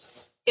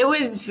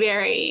was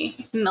very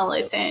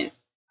militant.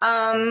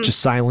 Just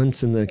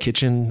silence in the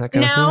kitchen, that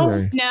kind of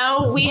thing?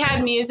 No, we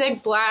had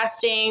music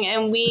blasting,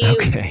 and we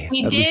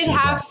did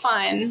have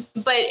fun,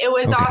 but it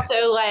was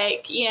also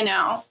like,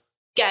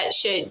 get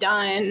shit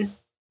done.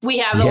 We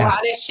have a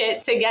lot of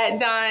shit to get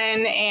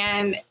done,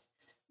 and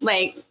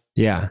like,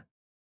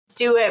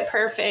 do it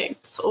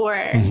perfect,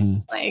 or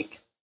like,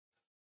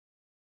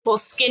 we'll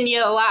skin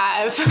you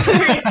alive. So,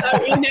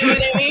 you know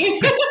what I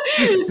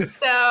mean?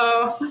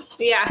 So,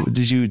 yeah.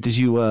 Did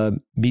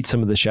you meet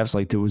some of the chefs?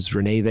 Like, was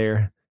Renee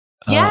there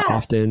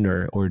often,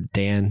 or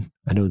Dan?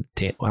 I know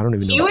Dan. I don't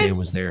even know if Dan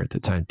was there at the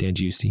time. Dan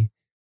Giusti.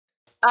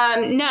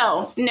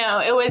 No,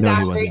 it was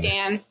after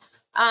Dan.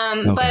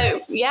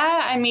 But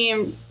yeah, I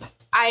mean,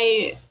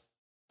 I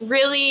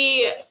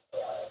really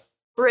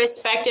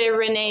respected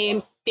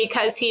Renee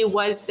because he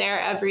was there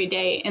every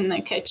day in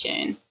the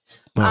kitchen.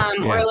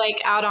 Or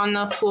like out on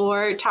the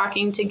floor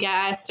talking to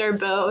guests, or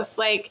both.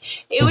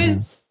 Like, it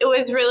was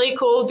really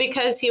cool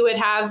because he would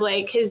have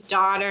like his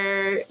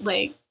daughter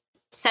like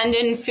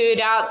sending food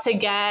out to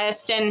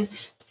guests, and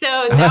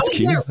so that's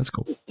cute. That's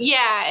cool.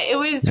 Yeah, it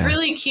was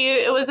really cute.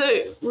 It was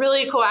a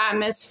really cool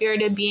atmosphere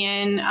to be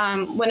in.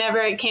 Whenever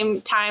it came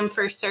time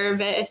for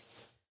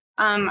service,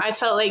 I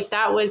felt like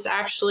that was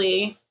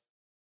actually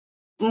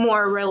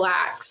more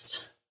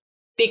relaxed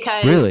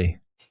because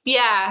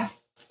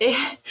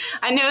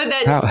I know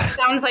that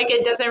sounds like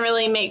it doesn't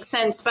really make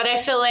sense, but I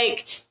feel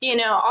like,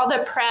 all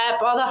the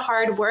prep, all the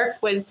hard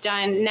work was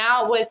done.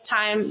 Now it was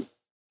time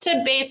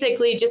to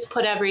basically just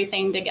put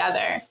everything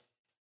together.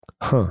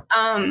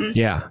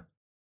 Yeah.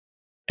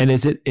 And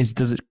does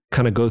it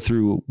kind of go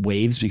through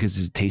waves because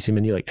it's a tasting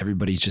menu? Like,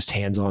 everybody's just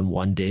hands on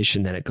one dish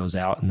and then it goes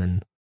out, and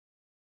then.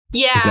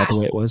 Yeah. Is that the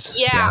way it was?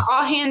 Yeah,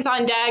 all hands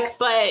on deck,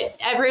 but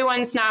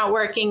everyone's not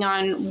working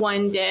on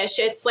one dish.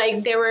 It's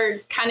like there were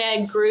kind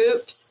of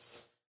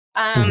groups.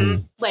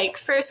 Like,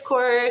 first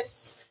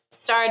course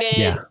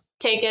started,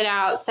 take it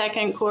out.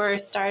 Second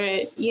course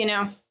started,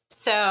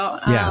 so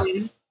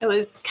it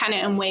was kind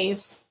of in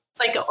waves. It's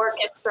like an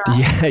orchestra.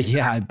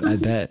 I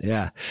bet.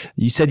 Yeah.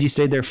 You said you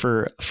stayed there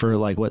for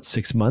like, what,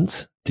 6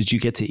 months? Did you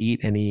get to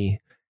eat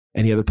any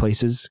other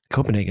places?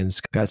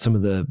 Copenhagen's got some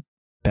of the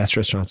best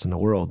restaurants in the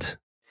world.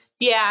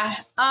 Yeah.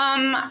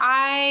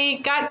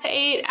 I got to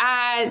eat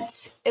at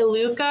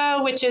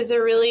Iluka, which is a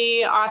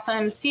really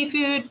awesome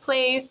seafood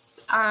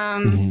place.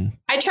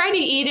 I try to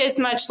eat as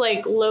much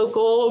like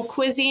local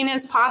cuisine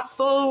as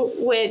possible,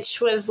 which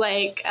was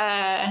like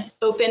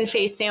open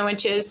face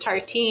sandwiches,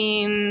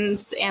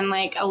 tartines, and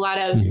like a lot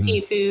of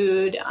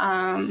seafood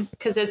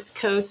because it's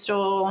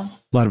coastal. A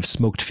lot of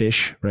smoked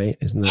fish, right?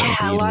 Isn't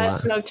that a lot of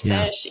smoked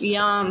fish.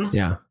 Yum.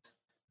 Yeah.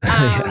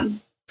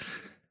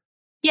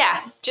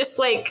 Yeah, just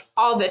like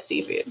all the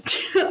seafood,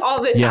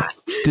 all the time.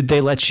 Did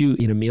they let you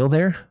eat a meal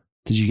there?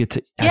 Did you get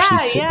to actually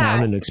sit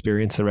down and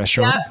experience the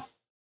restaurant?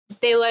 Yep.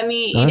 They let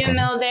me eat a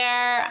meal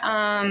there.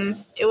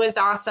 It was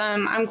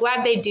awesome. I'm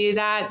glad they do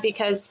that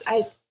because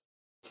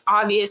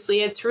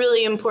obviously it's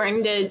really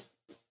important to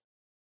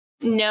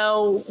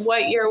know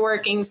what you're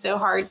working so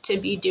hard to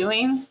be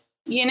doing,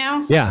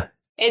 Yeah.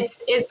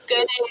 It's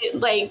good to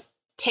like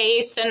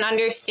taste and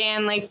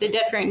understand like the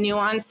different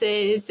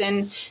nuances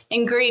and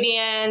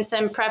ingredients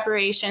and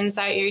preparations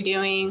that you're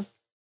doing.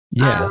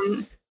 Yeah.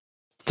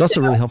 It's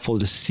also really helpful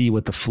to see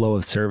what the flow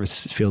of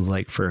service feels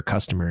like for a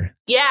customer.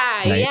 Yeah.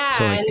 Right? Yeah.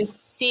 So and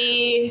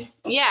see,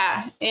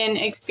 and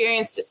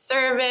experience the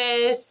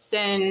service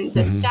and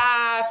the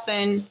staff.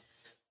 And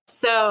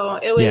so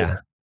it was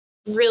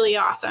really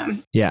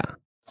awesome. Yeah.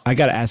 I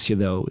got to ask you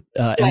though,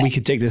 and we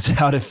could take this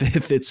out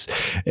if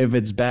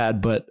it's bad,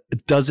 but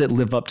does it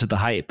live up to the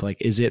hype? Like,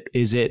 is it,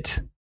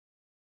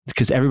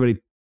 because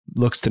everybody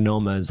looks to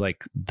Noma as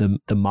like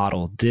the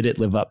model. Did it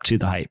live up to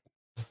the hype?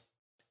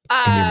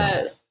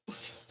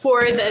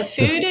 For the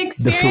food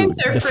experience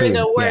or for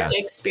the work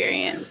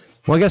experience?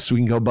 Well, I guess we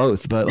can go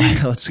both, but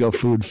let's go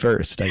food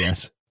first, I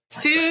guess.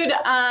 Food,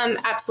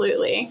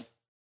 absolutely.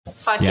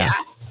 Fuck yeah.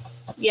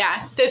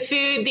 Yeah, the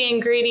food, the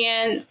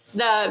ingredients,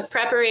 the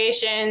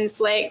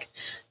preparations, like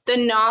the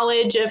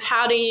knowledge of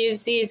how to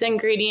use these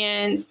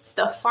ingredients,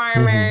 the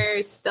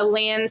farmers, the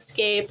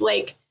landscape,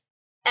 like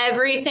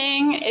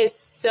everything is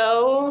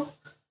so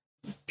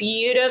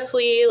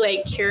beautifully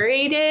like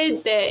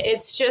curated that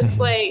it's just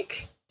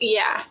like,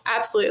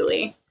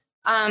 absolutely.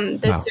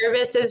 The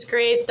service is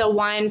great. The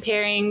wine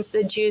pairings,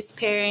 the juice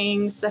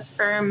pairings, the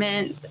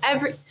ferments,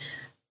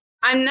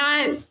 I'm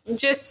not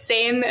just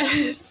saying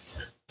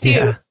this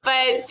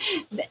but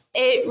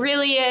it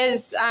really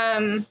is.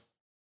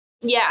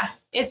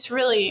 It's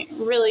really,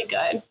 really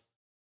good.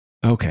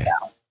 Okay.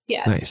 So,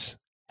 yes. Nice.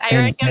 I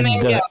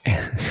recommend it.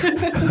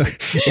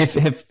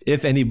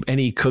 if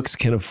any cooks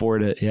can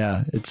afford it,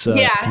 it's not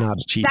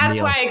a cheap That's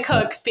meal. why I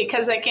cook,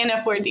 because I can't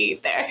afford to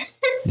eat there.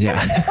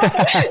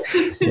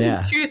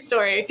 Yeah. True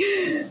story.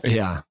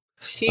 Yeah.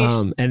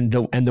 Sheesh. And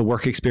the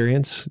work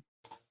experience.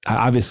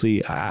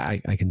 obviously I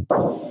can.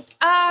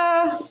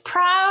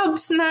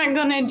 Prob's not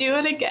gonna do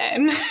it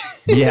again.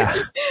 Yeah.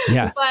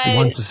 But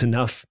Once is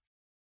enough.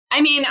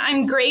 I mean,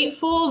 I'm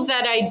grateful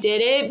that I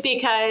did it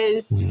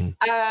because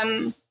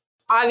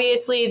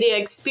obviously the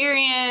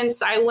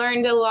experience, I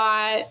learned a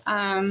lot.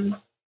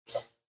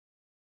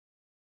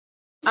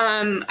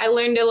 I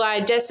learned a lot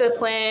of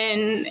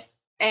discipline,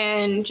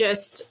 and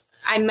just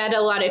I met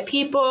a lot of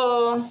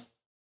people.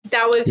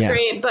 That was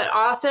great, but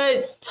also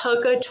it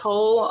took a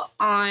toll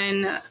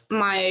on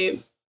my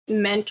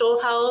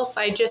mental health.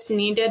 I just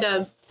needed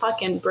a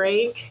fucking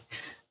break.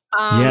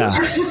 Like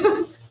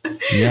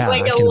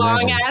a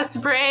long ass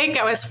break.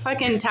 I was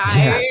fucking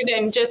tired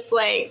and just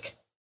like,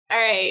 all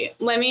right,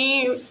 let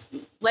me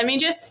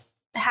just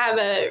have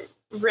a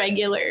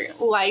regular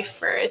life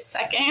for a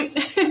second.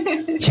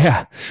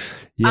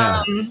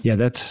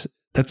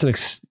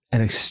 That's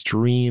an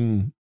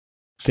extreme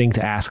thing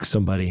to ask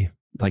somebody.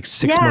 Like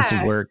 6 months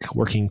of work,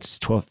 working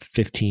 12,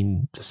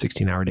 15 to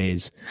 16-hour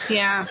days.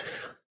 Yeah,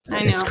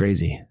 I know. It's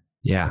crazy.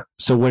 Yeah.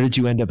 So where did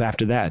you end up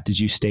after that? Did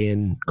you stay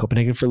in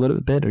Copenhagen for a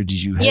little bit, or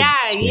did you?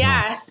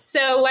 Yeah.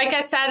 So like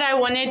I said, I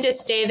wanted to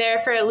stay there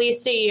for at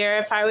least a year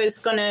if I was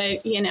going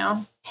to,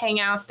 hang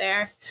out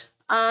there.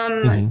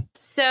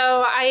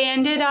 So I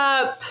ended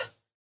up,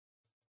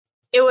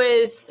 it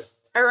was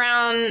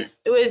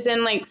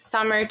in like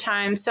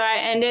summertime. So I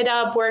ended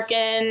up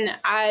working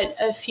at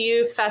a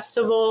few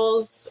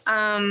festivals.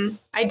 I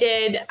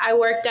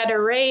worked at a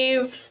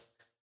rave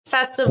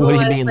festival. What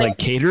do you mean, like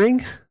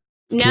catering?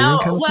 No,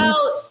 well,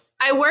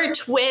 I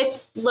worked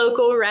with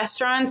local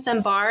restaurants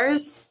and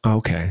bars.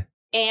 Okay.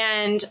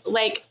 And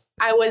like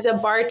I was a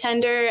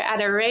bartender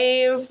at a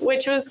rave,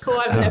 which was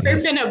cool. I've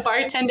never been a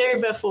bartender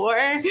before.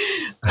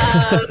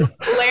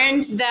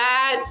 Learned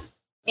that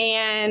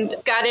and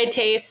got a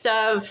taste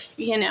of,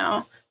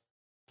 a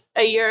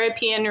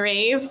European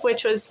rave,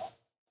 which was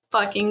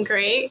fucking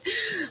great.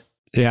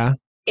 Yeah.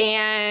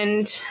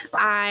 And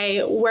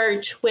I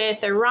worked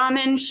with a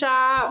ramen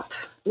shop,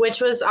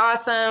 which was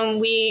awesome.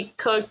 We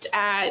cooked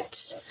at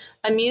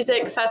a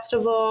music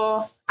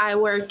festival. I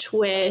worked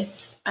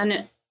with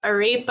an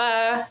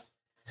arepa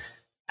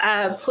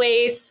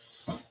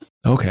place.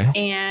 Okay.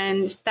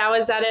 And that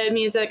was at a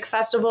music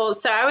festival.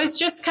 So I was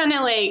just kind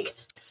of like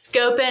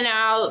scoping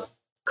out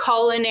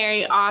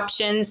culinary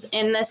options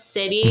in the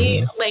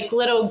city, like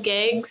little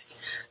gigs.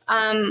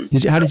 How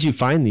did you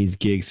find these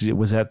gigs?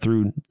 Was that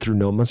through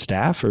Noma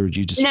staff, or did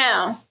you just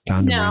found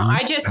them?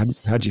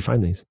 How'd you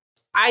find these?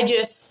 I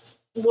just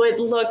would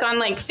look on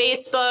like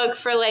Facebook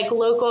for like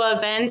local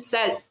events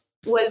that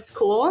was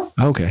cool.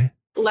 Okay.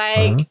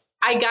 Like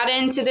I got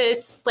into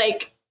this,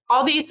 like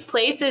all these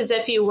places,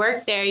 if you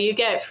work there, you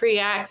get free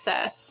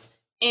access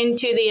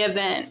into the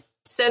event.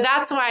 So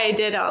that's why I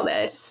did all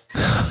this,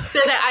 so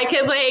that I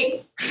could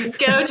like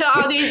go to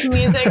all these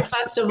music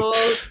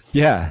festivals.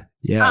 Yeah.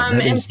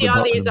 And see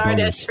all these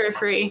artists for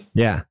free.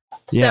 Yeah.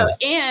 So,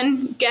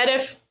 and get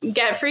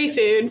free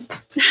food.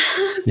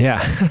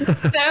 Yeah.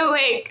 So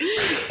like,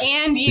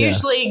 and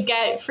usually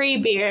get free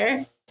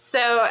beer.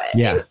 So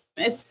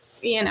it's,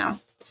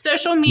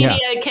 social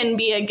media can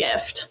be a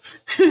gift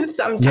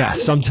sometimes. Yeah,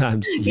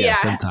 sometimes.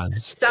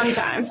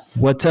 Sometimes.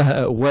 What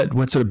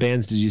sort of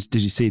bands did you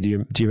see? Do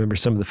you remember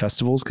some of the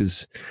festivals?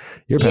 Because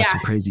you're about some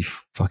crazy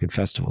fucking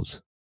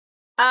festivals.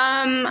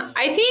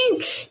 I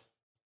think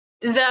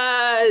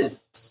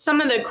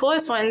some of the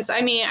coolest ones.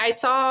 I mean, I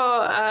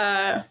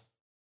saw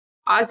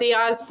Ozzy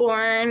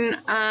Osbourne,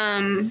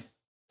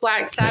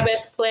 Black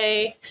Sabbath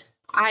play.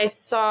 I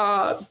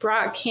saw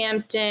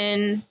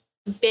Brockhampton,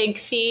 Big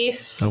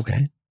Thief.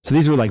 Okay. So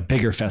these were like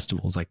bigger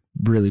festivals, like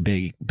really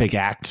big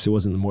acts. It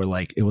wasn't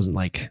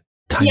like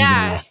tiny.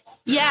 Yeah,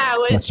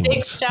 it was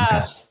big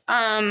stuff.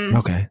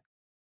 Okay.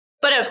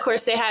 But of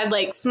course they had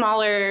like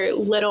smaller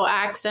little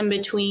acts in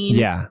between.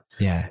 Yeah.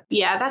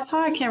 That's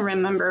all I can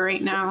remember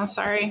right now.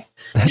 Sorry.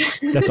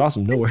 That's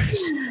awesome. No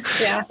worries.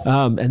 Yeah.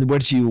 And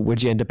where'd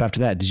you end up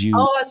after that? Did you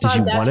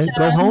want to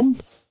go home?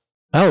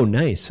 Oh,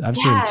 nice. I've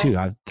seen them too.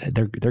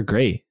 They're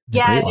great. They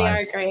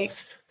are great.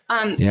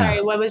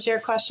 Sorry, what was your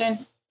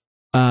question?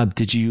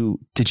 Did you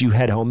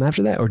head home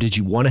after that, or did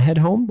you want to head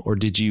home, or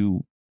did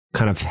you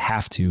kind of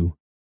have to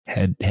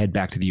head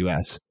back to the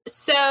US?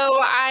 So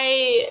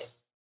I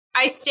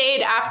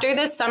stayed after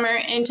the summer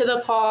into the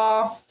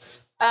fall.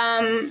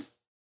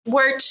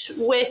 Worked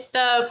with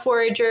the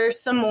forager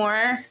some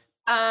more.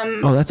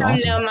 That's from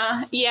awesome.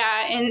 Noma.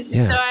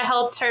 So I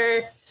helped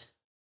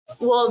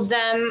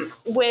them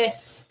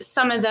with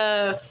some of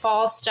the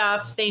fall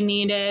stuff they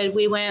needed.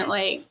 We went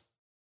like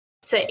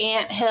to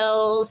ant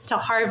hills to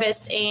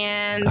harvest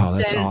ants. Oh,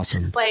 that's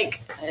awesome. Like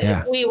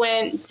we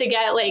went to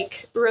get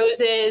like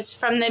roses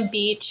from the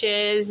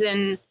beaches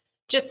and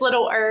just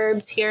little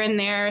herbs here and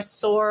there,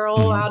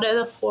 sorrel out of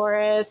the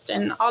forest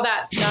and all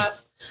that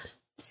stuff.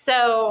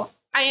 So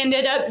I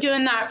ended up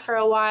doing that for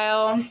a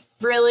while.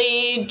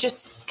 Really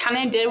just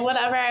kind of did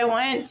whatever I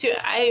wanted to.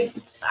 I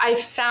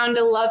found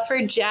a love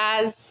for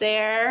jazz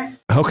there.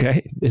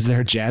 Okay. Is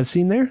there a jazz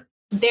scene there?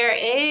 There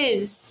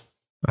is.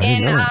 I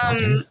didn't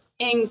know.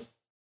 In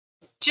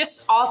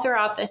just all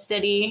throughout the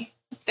city.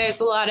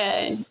 There's a lot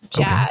of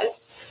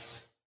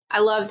jazz. Okay.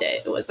 I loved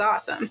it. It was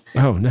awesome.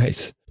 Oh,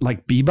 nice.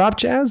 Like bebop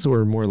jazz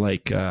or more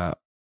like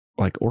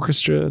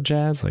orchestra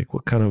jazz? Like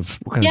what kind of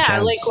jazz? Yeah,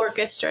 like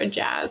orchestra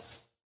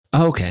jazz.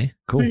 Oh, okay,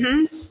 cool.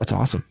 Mm-hmm. That's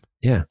awesome.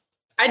 Yeah.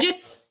 I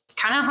just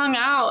kind of hung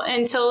out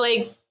until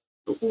like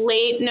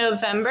late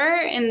November,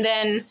 and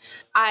then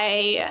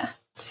I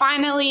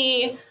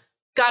finally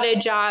got a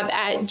job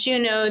at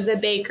Juno, the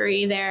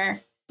bakery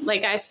there.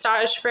 Like I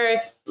staged for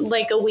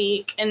like a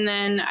week, and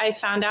then I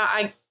found out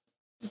I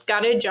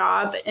got a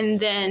job, and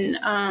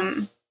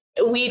then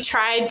we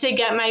tried to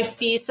get my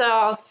visa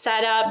all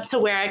set up to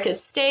where I could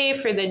stay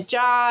for the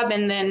job,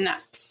 and then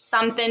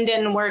something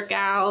didn't work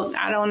out.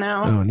 I don't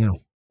know. Oh no.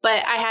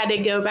 But I had to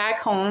go back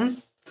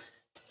home.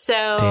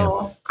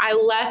 So damn.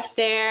 I left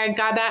there,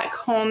 got back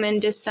home in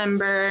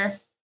December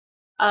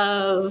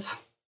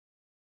of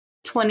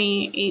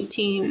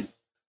 2018.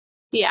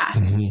 Yeah.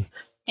 Mm-hmm.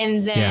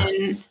 And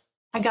then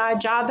I got a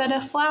job at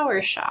a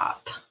flower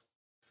shop.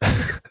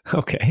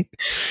 Okay.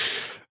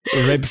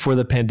 Right before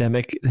the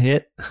pandemic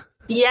hit?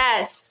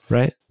 Yes.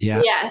 Right?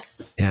 Yeah.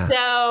 Yes. Yeah. So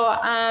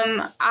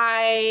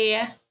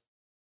I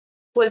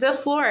was a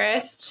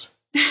florist.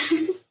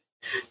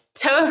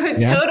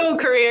 Total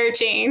career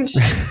change.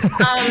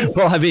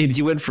 Well, I mean,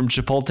 you went from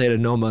Chipotle to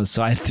Noma,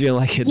 so I feel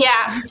like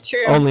it's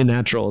true. Only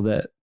natural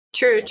that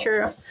True.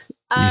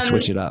 You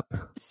switch it up.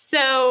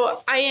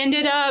 So I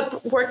ended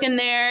up working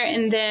there,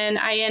 and then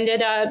I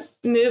ended up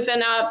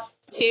moving up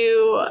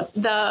to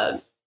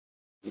the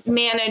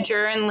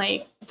manager and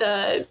like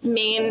the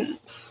main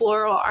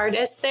floral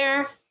artist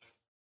there.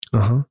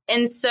 Uh-huh.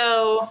 And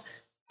so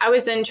I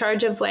was in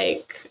charge of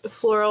like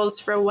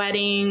florals for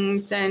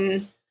weddings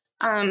and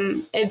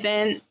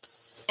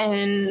events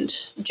and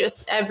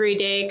just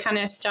everyday kind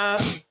of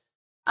stuff.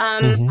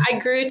 I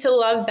grew to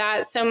love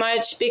that so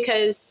much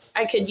because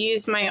I could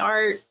use my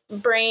art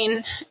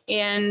brain,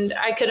 and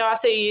I could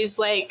also use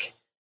like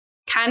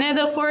kind of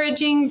the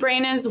foraging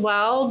brain as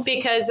well,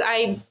 because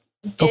I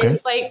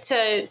did like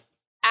to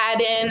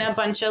add in a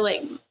bunch of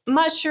like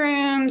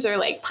mushrooms or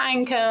like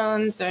pine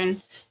cones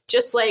and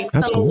just like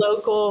some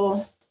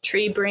local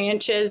tree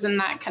branches and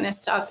that kind of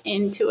stuff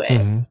into it.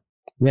 Mm-hmm.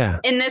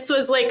 Yeah. And this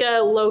was like a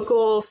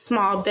local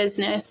small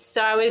business.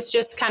 So I was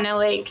just kind of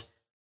like,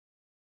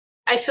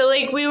 I feel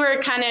like we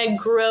were kind of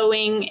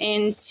growing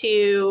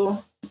into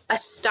a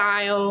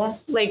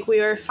style, like we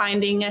were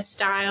finding a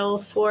style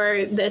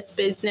for this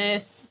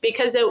business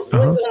because it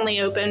was only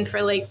open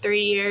for like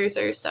 3 years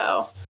or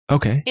so.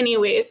 Okay.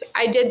 Anyways,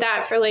 I did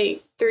that for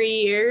like 3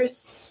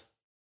 years,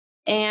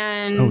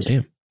 and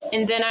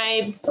then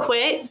I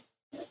quit,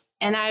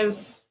 and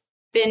I've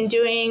been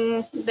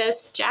doing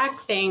this Jack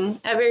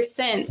thing ever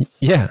since.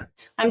 Yeah.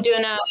 I'm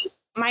doing a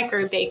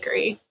micro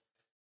bakery.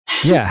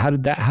 Yeah. How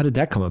did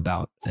that come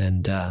about?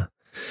 And it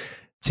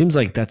seems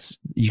like that's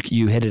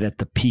you hit it at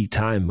the peak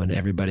time when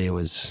everybody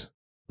was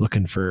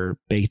looking for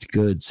baked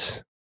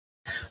goods.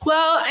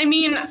 Well, I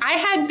mean, I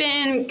had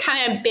been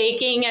kind of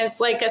baking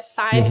as like a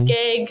side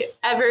gig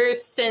ever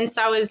since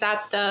I was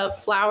at the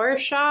flower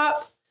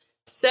shop.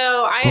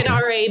 So I had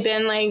already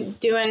been like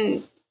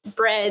doing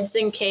breads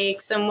and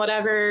cakes and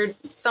whatever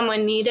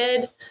someone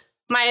needed.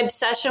 My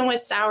obsession with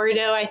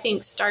sourdough, I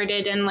think,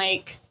 started in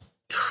like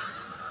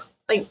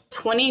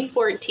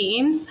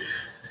 2014.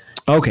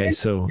 Okay,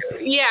 so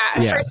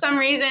for some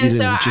reason, you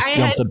didn't just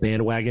jumped the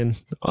bandwagon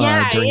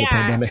during the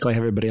pandemic like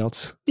everybody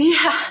else.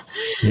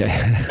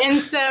 Yeah.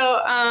 And so,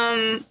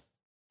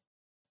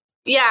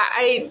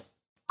 I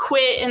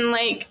quit in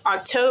like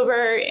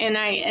October, and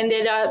I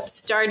ended up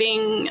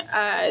starting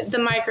the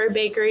micro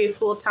bakery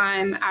full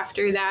time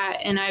after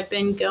that, and I've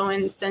been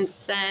going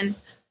since then.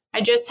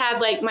 I just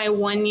had like my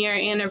 1 year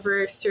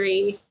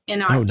anniversary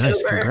in October. Oh,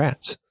 nice!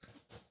 Congrats.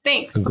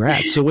 Thanks.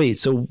 Congrats. So wait,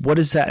 so what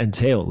does that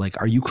entail? Like,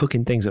 are you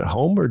cooking things at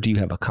home, or do you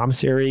have a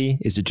commissary?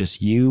 Is it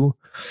just you?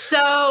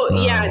 So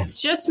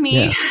it's just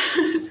me. Yeah.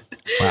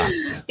 Wow.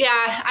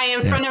 Yeah, I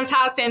am front of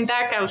house and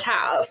back of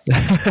house.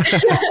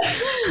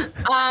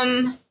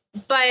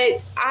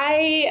 But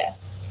I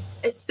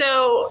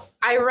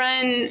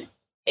run,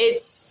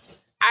 it's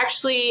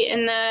actually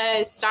in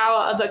the style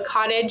of a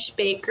cottage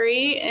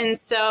bakery. And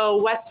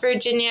so West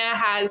Virginia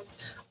has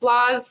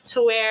laws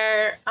to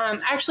where,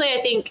 actually,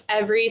 I think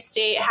every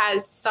state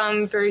has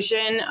some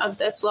version of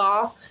this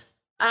law.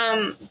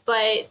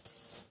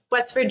 But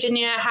West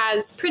Virginia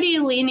has pretty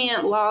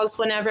lenient laws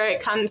whenever it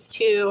comes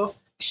to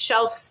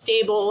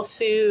shelf-stable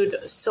food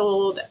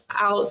sold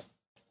out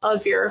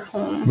of your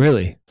home.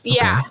 Really?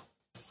 Yeah. Okay.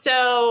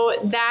 So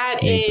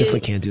that is... You definitely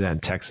can't do that in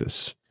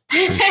Texas. For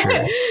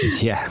sure.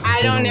 Yeah.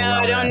 I don't know.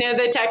 I don't know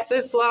the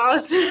Texas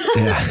laws.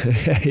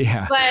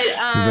 Yeah.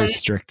 But very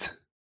strict.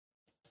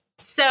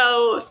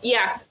 So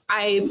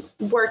I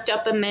worked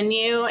up a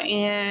menu,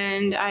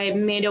 and I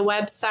made a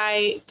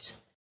website.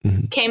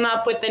 Came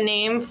up with the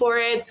name for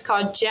it. It's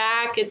called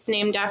Jack. It's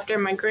named after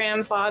my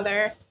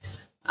grandfather.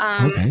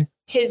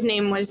 His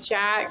name was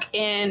Jack,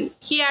 and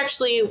he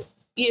actually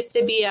used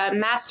to be a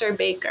master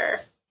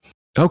baker.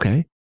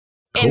 Okay.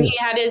 Cool. And he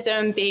had his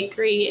own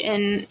bakery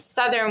in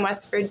southern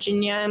West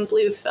Virginia in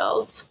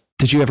Bluefield.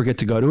 Did you ever get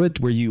to go to it?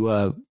 Were you,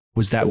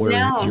 was that where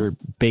your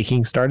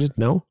baking started?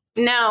 No?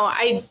 No,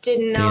 I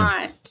did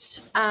not.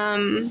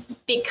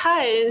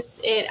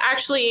 Because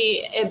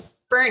it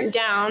burnt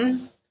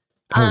down.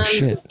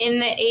 Shit. In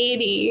the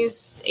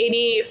 80s,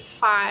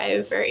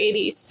 85 or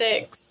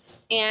 86.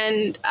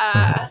 And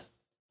I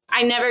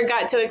never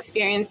got to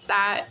experience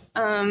that.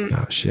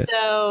 Shit.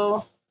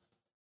 So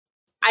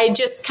I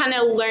just kind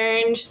of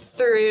learned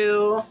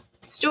through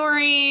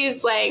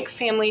stories, like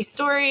family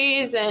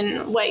stories,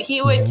 and what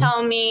he would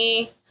tell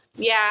me.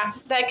 Yeah,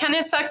 that kind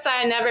of sucks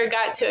that I never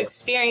got to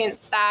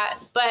experience that.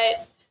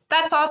 But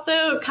that's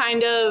also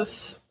kind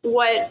of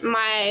what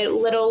my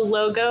little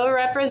logo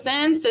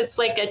represents. It's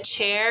like a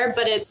chair,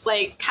 but it's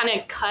like kind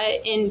of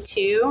cut in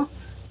two.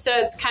 So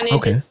it's kind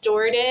of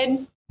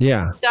distorted.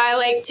 Yeah. So I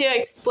like to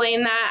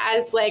explain that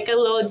as like a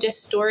little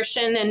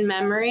distortion in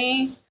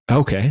memory.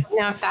 Okay. You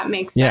know, if that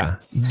makes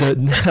sense.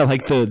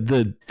 Like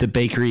the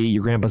bakery,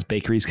 your grandpa's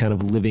bakery is kind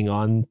of living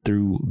on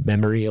through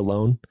memory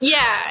alone.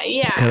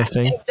 Yeah. Kind of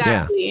thing.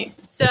 Exactly. Yeah.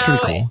 So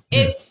Cool.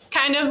 it's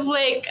kind of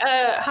like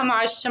a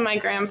homage to my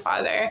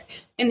grandfather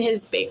in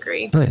his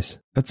bakery. Nice.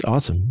 That's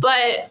awesome.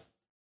 But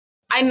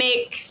I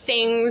make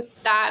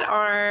things that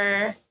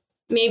are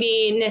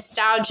maybe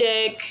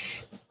nostalgic,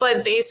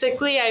 but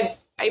basically I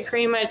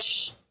pretty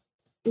much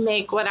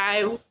make what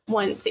I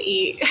want to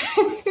eat.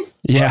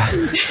 Yeah.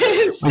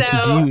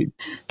 So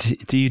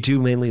do you do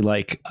mainly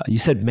like, you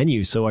said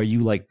menu. So are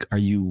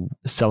you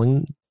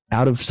selling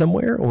out of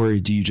somewhere, or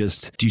do you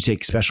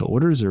take special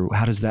orders, or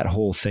how does that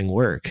whole thing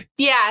work?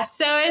 Yeah.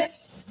 So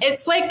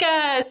it's like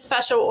a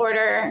special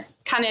order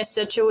kind of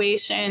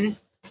situation.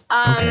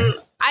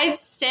 I've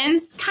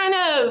since kind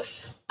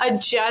of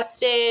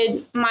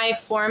adjusted my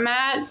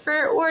format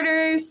for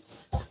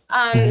orders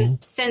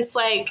since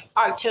like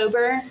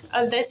October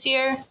of this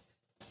year.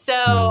 So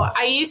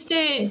I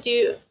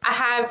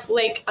have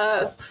like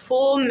a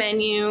full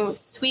menu,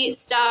 sweet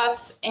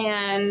stuff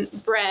and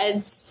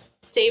breads,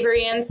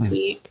 savory and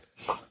sweet.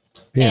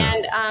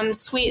 Yeah. And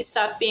sweet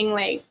stuff being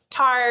like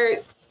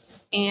tarts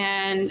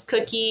and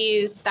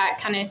cookies, that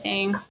kind of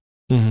thing.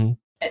 Mm-hmm.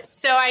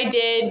 So I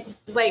did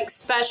like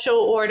special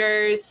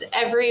orders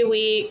every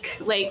week,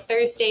 like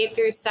Thursday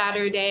through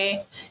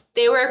Saturday.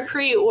 They were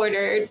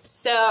pre-ordered,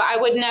 so I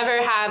would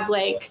never have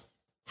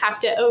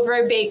to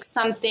overbake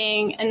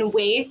something and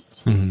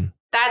waste. Mm-hmm.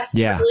 That's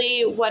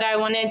really what I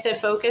wanted to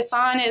focus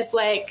on, is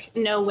like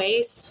no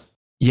waste.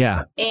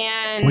 Yeah.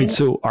 And wait,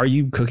 so are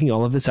you cooking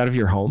all of this out of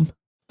your home?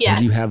 Yes.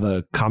 Or do you have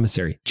a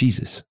commissary?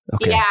 Jesus.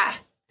 Okay. Yeah.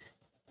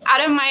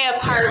 Out of my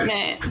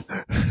apartment.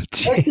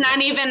 It's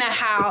not even a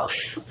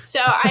house. So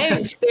I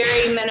have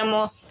very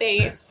minimal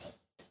space.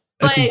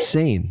 That's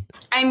insane.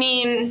 I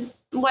mean,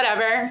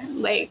 whatever.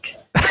 Like,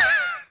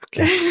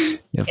 okay.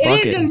 Yeah,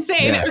 it is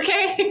insane,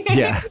 okay?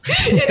 Yeah.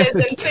 It is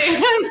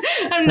insane.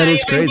 I'm not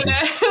even gonna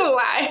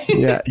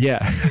lie. Yeah.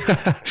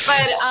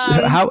 But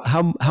so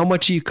how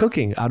much are you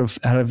cooking out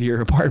of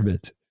your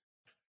apartment?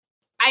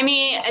 I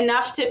mean,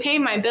 enough to pay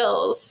my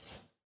bills.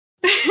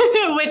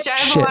 Which I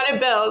have a lot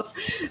of bills.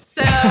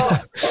 So,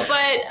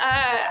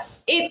 but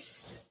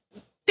it's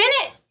been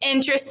an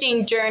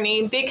interesting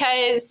journey,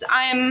 because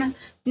I'm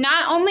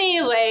not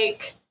only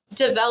like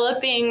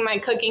developing my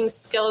cooking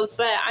skills,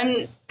 but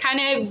I'm kind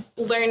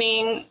of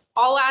learning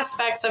all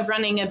aspects of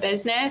running a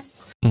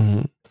business.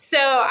 Mm-hmm. So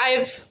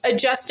I've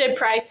adjusted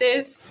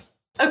prices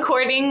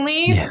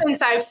accordingly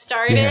since I've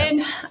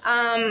started.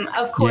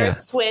 Of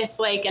course, with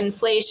like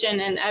inflation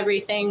and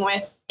everything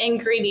with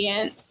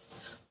ingredients.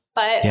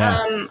 But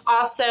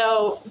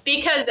also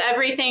because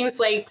everything's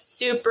like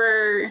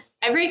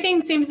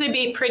everything seems to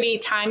be pretty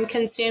time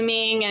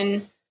consuming,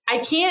 and I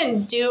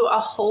can't do a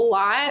whole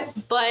lot,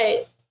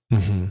 but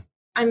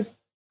I'm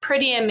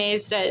pretty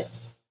amazed at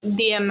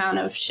the amount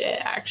of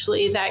shit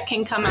actually that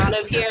can come out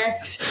of here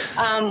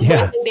with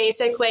a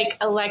basic like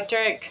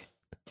electric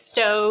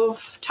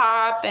stove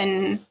top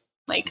and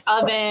like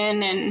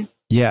oven, and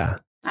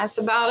that's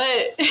about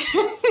it.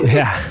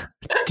 Yeah.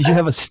 Do you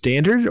have a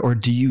standard, or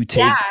do you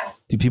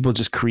do people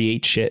just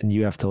create shit and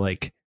you have to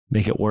like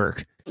make it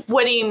work?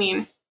 What do you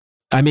mean?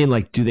 I mean,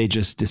 like, do they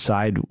just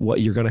decide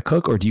what you're going to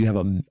cook, or do you have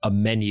a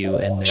menu?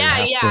 And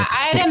I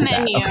had a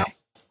menu. Okay.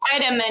 I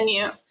had a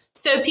menu.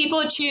 So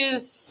people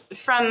choose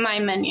from my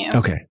menu.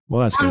 Okay.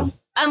 Well, that's good.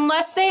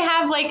 Unless they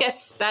have like a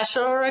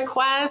special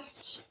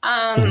request.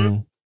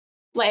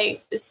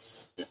 Like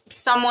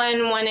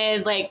someone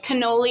wanted like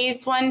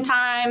cannolis one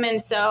time,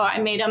 and so I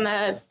made them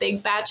a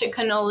big batch of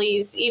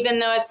cannolis, even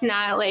though it's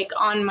not like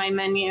on my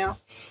menu.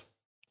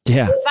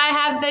 Yeah. If I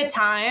have the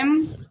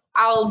time,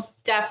 I'll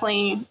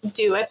definitely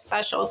do a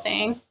special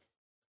thing.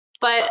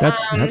 But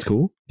that's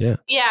cool. Yeah.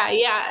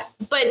 Yeah.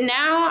 But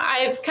now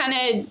I've kind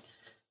of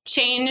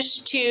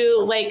changed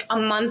to like a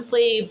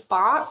monthly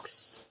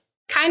box,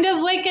 kind of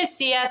like a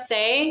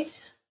CSA.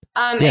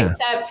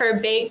 Except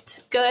for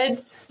baked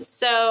goods.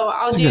 So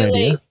I'll do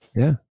like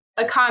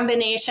a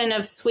combination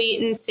of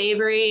sweet and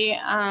savory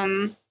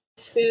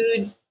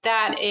food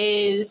that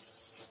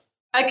is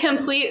a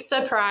complete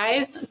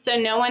surprise. So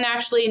no one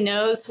actually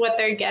knows what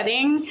they're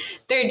getting.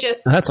 They're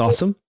just That's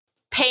awesome.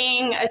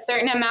 paying a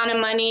certain amount of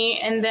money,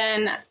 and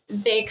then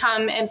they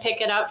come and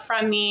pick it up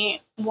from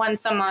me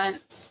once a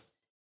month.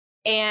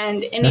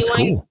 And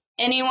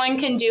anyone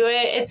can do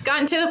it. It's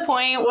gotten to the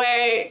point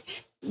where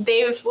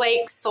they've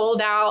like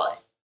sold out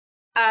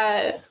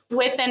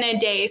within a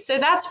day. So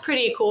that's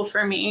pretty cool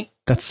for me.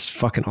 That's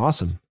fucking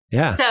awesome.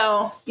 Yeah.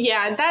 So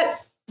yeah,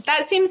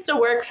 that seems to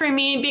work for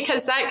me,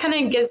 because that kind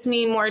of gives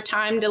me more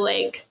time to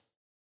like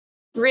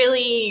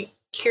really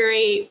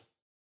curate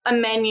a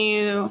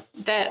menu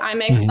that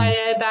I'm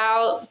excited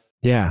about.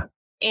 Yeah.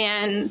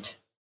 And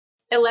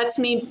it lets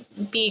me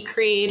be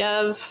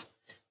creative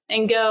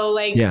and go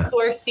like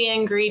source the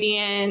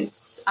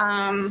ingredients.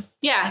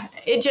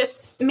 It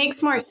just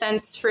makes more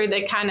sense for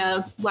the kind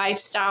of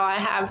lifestyle I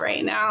have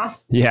right now.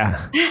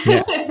 Yeah.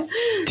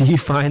 Do you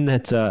find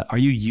that, are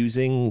you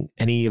using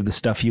any of the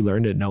stuff you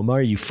learned at Noma?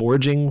 Are you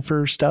foraging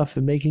for stuff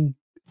and making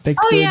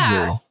baked goods?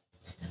 Yeah.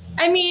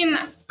 I mean,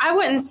 I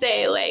wouldn't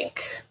say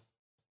like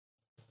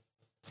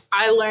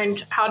I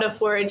learned how to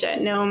forage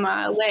at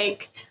Noma.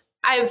 Like,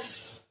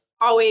 I've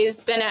always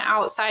been an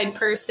outside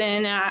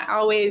person. I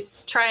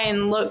always try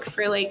and look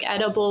for like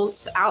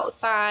edibles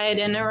outside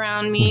and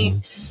around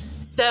me.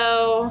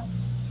 So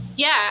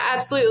yeah,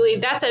 absolutely.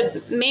 That's a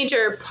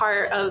major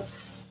part of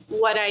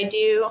what I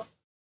do.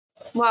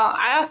 Well,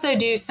 I also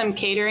do some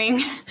catering,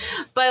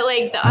 but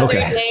like the other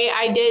day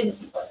I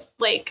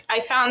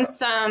found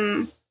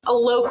a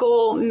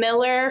local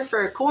miller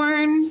for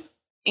corn.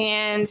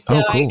 And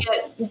so cool.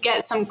 I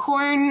get some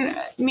corn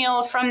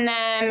meal from them,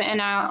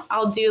 and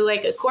I'll do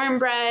like a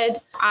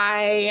cornbread.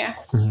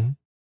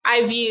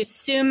 I've used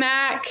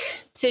sumac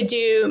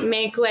to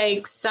make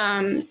like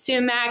some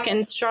sumac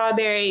and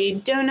strawberry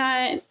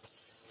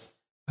donuts.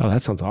 Oh,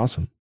 that sounds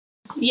awesome.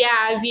 Yeah,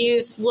 I've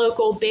used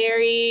local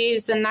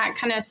berries and that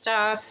kind of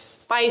stuff.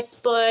 Spice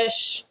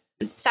bush,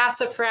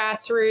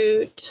 sassafras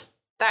root,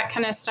 that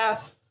kind of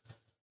stuff.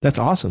 That's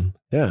awesome.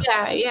 Yeah.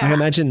 Yeah. I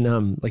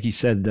imagine, like you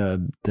said,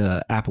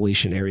 the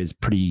Appalachian area is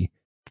pretty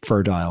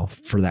fertile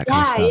for that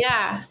kind of stuff.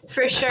 Yeah,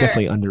 for sure. It's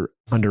definitely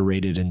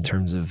underrated in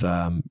terms of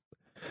the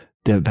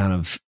amount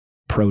of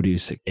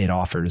produce it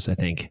offers, I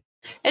think.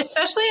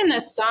 Especially in the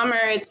summer,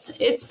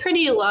 it's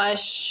pretty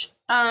lush.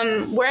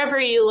 Wherever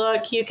you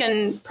look, you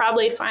can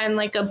probably find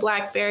like a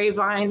blackberry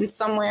vine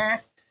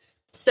somewhere.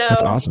 So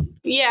that's awesome.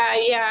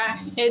 Yeah.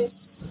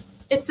 It's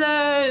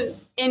a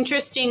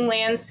interesting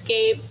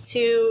landscape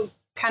to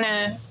kind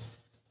of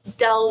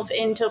delve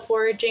into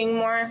foraging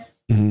more.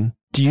 Mm-hmm.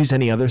 Do you use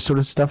any other sort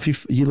of stuff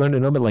you learned to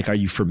know? But like, are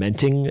you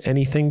fermenting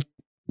anything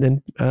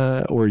then,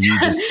 or are you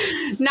just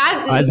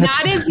not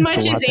as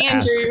much as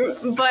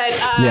Andrew, but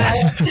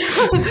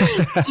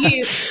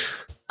geez,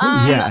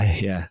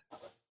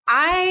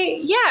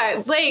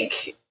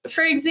 like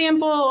for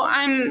example,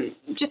 I'm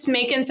just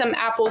making some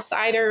apple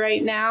cider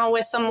right now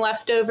with some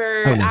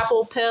leftover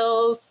apple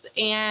pills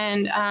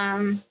and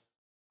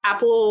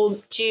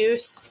apple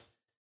juice.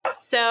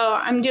 So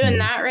I'm doing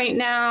that right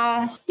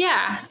now.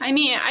 Yeah. I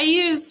mean,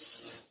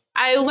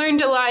 I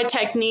learned a lot of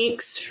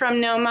techniques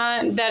from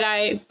Noma that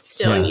I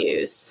still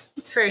use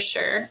for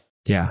sure.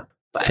 Yeah.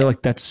 But I feel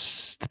like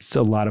that's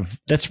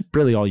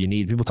really all you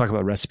need. People talk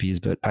about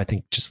recipes, but I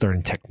think just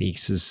learning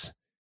techniques is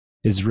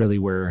really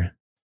where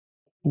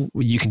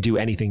you can do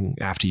anything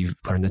after you've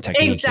learned the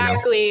technique.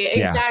 Exactly.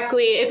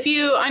 If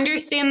you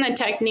understand the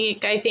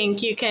technique, I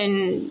think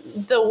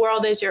the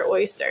world is your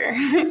oyster.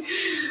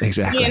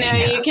 Exactly.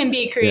 You can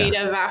be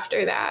creative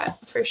after that,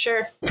 for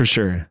sure. For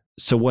sure.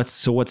 So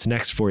what's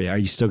next for you? Are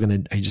you just going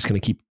to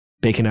keep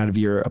baking out of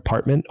your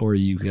apartment, or are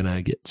you going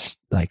to get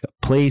like a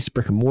place,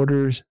 brick and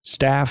mortar,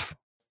 staff?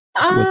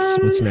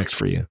 What's next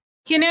for you?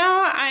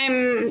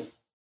 I'm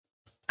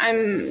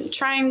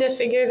trying to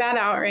figure that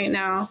out right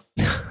now.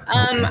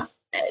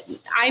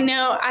 I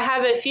know I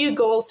have a few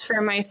goals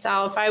for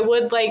myself. I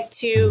would like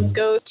to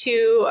go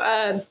to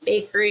a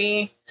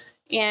bakery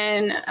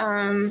and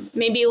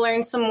maybe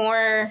learn some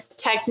more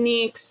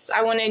techniques.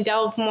 I want to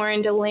delve more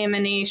into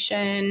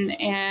lamination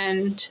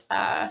and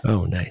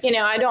nice.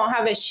 I don't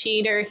have a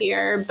sheeter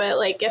here, but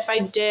like if I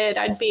did,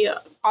 I'd be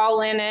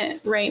all in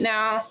it right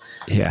now.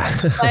 Yeah.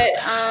 But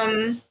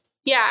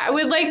I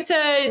would like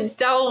to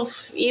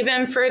delve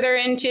even further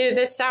into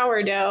the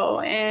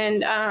sourdough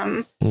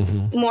and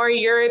more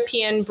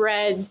European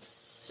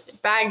breads,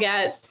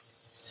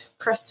 baguettes,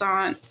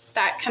 croissants,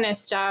 that kind of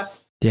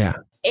stuff. Yeah.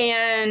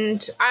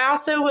 And I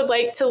also would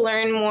like to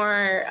learn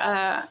more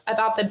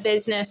about the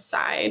business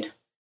side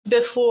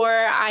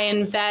before I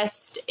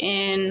invest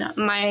in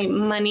my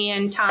money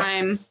and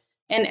time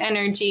and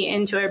energy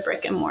into a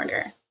brick and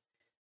mortar.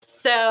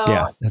 So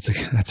yeah, that's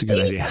a good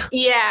idea.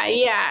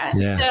 Yeah.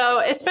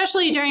 So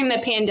especially during the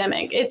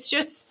pandemic, it's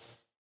just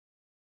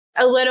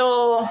a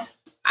little,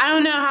 I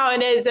don't know how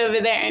it is over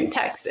there in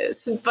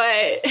Texas,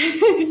 but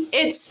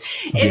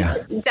it's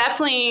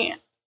definitely,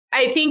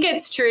 I think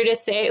it's true to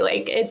say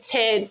like it's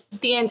hit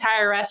the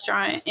entire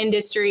restaurant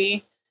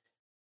industry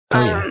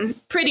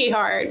pretty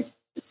hard.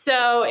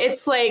 So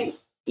it's like,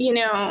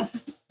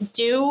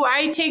 do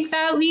I take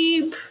that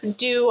leap?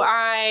 Do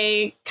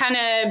I kind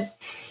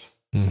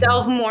of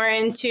delve more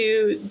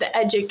into the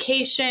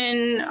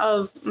education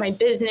of my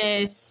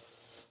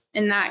business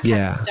and that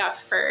kind of stuff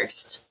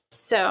first?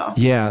 So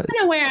that's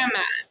kind of where I'm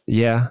at.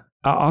 Yeah.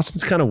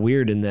 Austin's kind of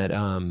weird in that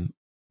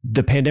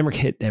the pandemic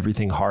hit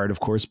everything hard, of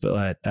course,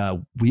 but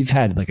we've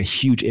had like a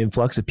huge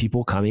influx of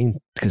people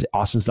coming because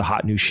Austin's the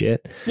hot new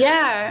shit.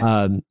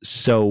 Yeah.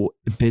 So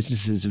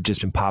businesses have just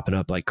been popping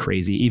up like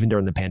crazy, even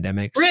during the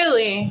pandemic.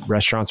 Really?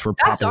 Restaurants were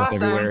popping up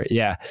everywhere.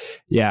 Yeah.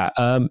 Yeah.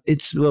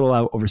 It's a little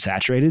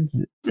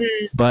oversaturated,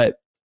 but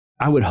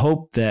I would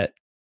hope that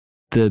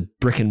the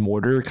brick and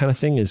mortar kind of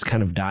thing is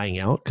kind of dying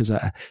out, because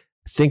I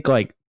think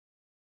like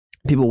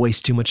people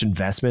waste too much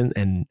investment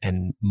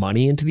and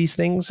money into these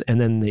things,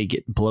 and then they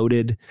get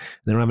bloated.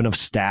 They don't have enough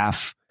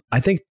staff. I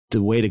think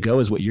the way to go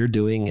is what you're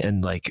doing,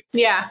 and like,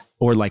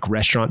 or like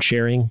restaurant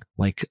sharing,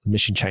 like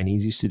Mission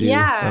Chinese used to do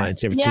in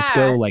San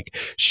Francisco, like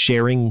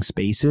sharing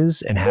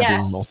spaces and having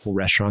multiple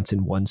restaurants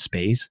in one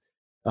space.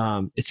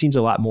 It seems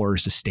a lot more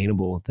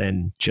sustainable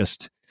than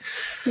just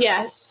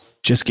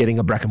getting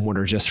a brick and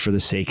mortar just for the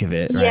sake of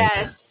it. Right?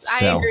 Yes,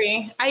 so. I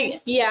agree.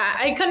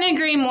 I couldn't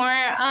agree more.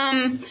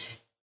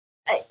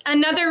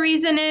 Another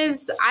reason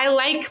is I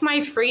like my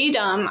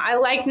freedom. I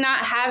like not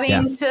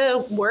having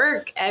to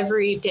work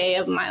every day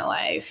of my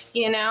life,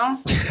 you know?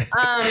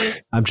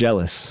 I'm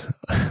jealous.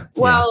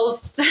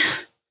 Well,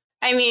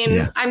 I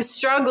mean, I'm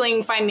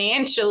struggling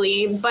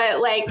financially, but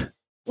like,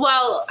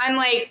 well, I'm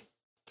like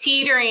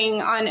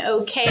teetering on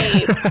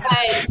okay,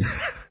 but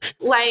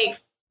like,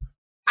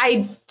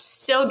 I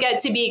still get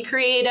to be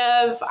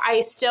creative. I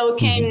still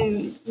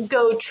can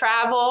go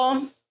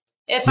travel.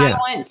 If I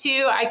want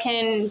to, I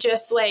can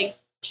just like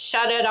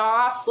shut it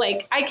off.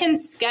 Like I can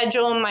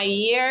schedule my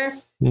year.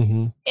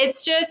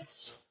 It's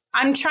just,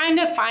 I'm trying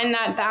to find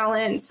that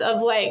balance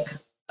of like,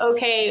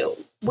 okay,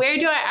 where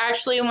do I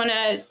actually want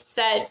to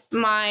set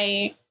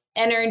my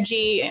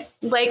energy?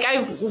 Like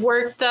I've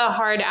worked the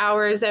hard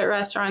hours at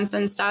restaurants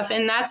and stuff,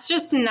 and that's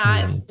just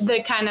not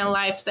the kind of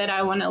life that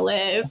I want to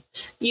live.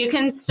 You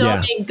can still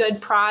make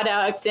good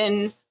product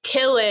and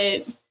kill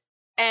it,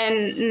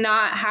 and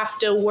not have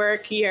to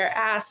work your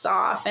ass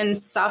off and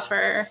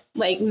suffer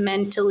like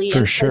mentally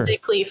and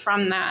physically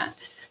from that.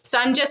 So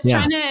I'm just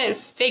trying to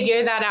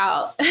figure that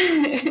out.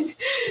 I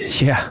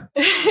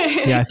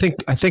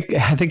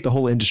think the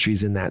whole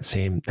industry's in that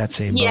same boat.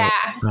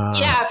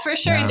 For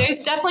sure. Yeah.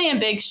 There's definitely a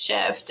big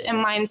shift in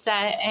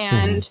mindset,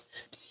 and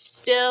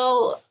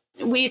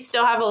we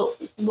still have a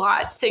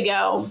lot to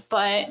go,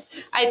 but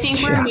I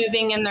think we're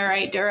moving in the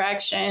right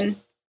direction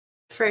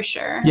for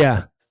sure.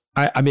 Yeah.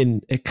 I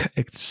mean,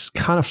 it's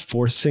kind of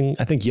forcing.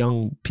 I think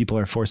young people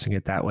are forcing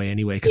it that way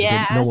anyway, because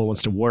no one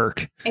wants to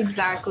work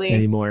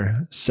anymore.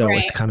 So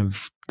it's kind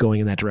of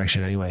going in that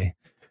direction anyway.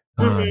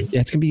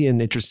 It's gonna be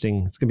an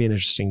interesting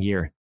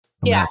year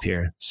up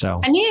here. So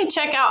I need to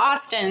check out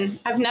Austin.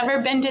 I've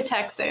never been to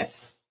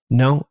Texas.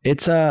 No,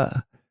 it's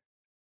I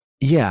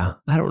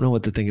don't know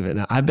what to think of it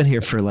now. I've been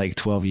here for like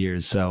 12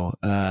 years, so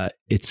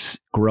it's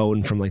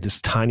grown from like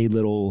this tiny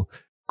little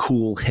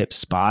cool hip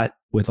spot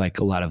with like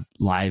a lot of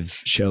live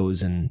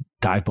shows and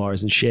dive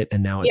bars and shit.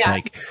 And now it's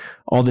like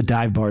all the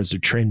dive bars are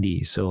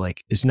trendy. So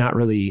like, it's not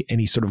really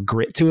any sort of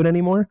grit to it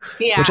anymore,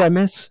 which I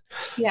miss,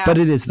 but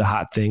it is the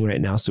hot thing right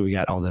now. So we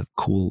got all the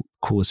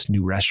coolest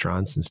new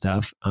restaurants and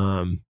stuff.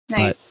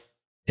 Nice.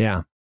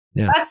 But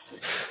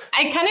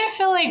I kind of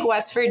feel like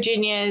West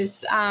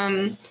Virginia's,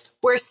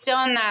 we're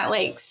still in that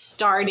like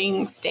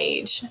starting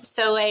stage.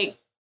 So like,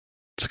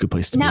 it's a good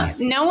place to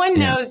be. No one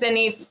knows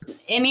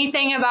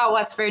anything about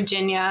West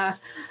Virginia.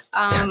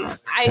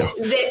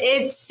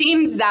 It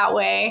seems that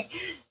way.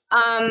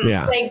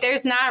 Like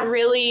there's not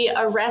really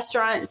a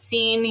restaurant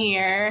scene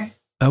here.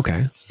 Okay.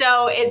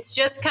 So it's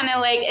just kind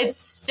of like, it's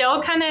still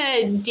kind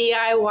of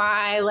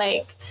DIY,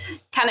 like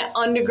kind of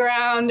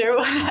underground or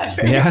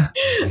whatever. Yeah.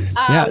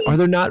 Are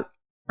there not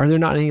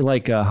any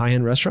like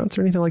high-end restaurants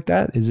or anything like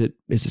that? Is it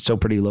still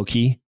pretty low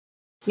key?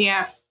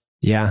 Yeah.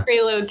 Yeah.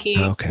 Pretty low key.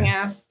 Okay.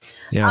 Yeah.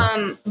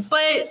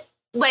 But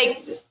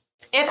like,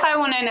 if I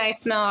want a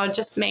nice meal, I'll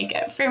just make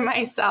it for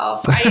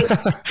myself.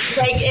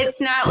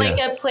 It's not like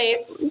a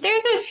place.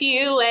 There's a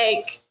few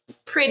like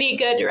pretty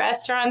good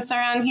restaurants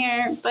around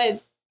here,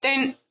 but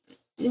they're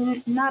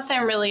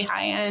nothing really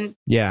high end.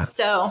 Yeah.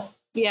 So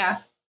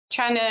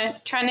trying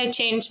to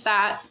change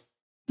that.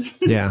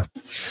 Yeah.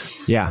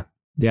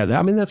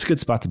 I mean, that's a good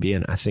spot to be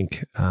in. I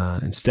think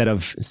instead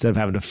of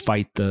having to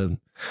fight through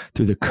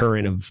the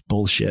current of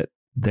bullshit,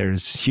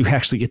 you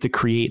actually get to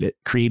create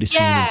a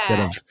scene instead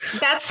of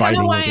that's kind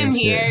of why I'm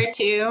here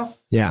too.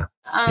 Yeah.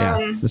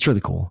 That's really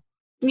cool.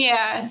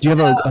 Yeah. Do you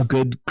have a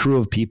good crew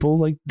of people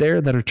like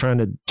there that are trying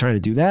to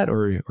do that,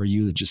 or are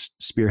you just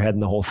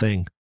spearheading the whole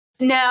thing?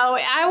 No,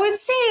 I would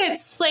say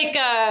it's like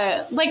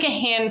a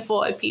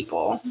handful of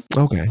people.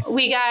 Okay.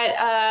 We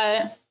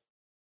got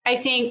I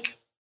think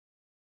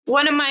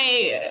one of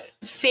my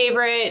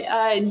favorite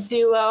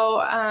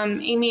duo,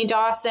 Amy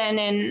Dawson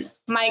and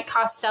Mike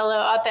Costello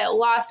up at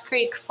Lost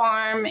Creek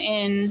Farm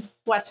in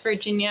West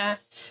Virginia.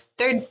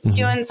 they're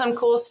doing some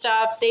cool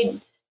stuff. They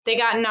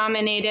got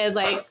nominated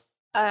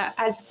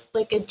as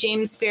like a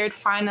James Beard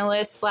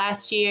finalist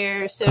last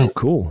year. So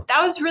cool.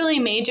 That was really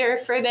major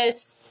for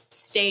this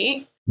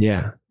state.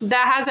 Yeah.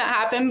 That hasn't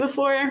happened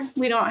before.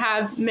 We don't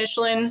have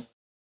Michelin.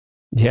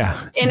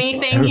 Yeah.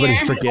 Anything Everybody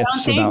here.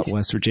 forgets about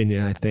West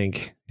Virginia, I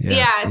think.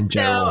 Yeah.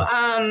 So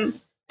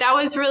that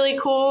was really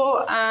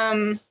cool.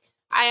 I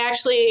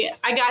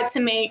got to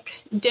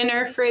make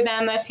dinner for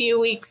them a few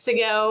weeks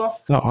ago.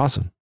 Oh,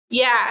 awesome.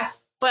 Yeah.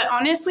 But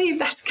honestly,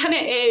 that's kind of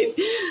it.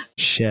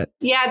 Shit.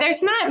 Yeah.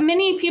 There's not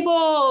many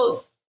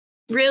people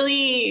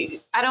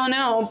really, I don't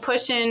know,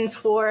 pushing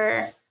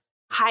for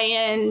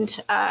high-end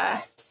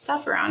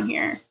stuff around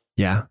here.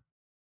 Yeah.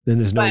 Then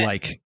there's no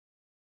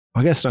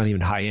I guess it's not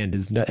even high-end.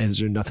 Is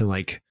there nothing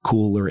like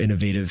cool or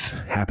innovative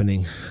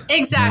happening?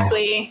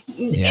 Exactly. No.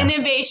 Yeah.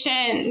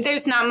 Innovation.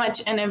 There's not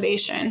much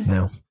innovation.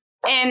 No.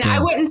 And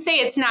I wouldn't say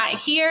it's not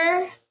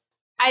here.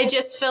 I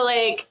just feel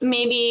like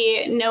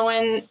maybe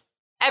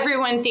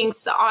everyone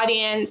thinks the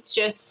audience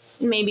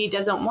just maybe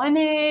doesn't want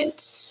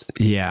it.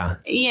 Yeah.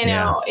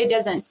 It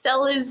doesn't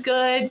sell as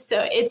good.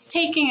 So it's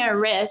taking a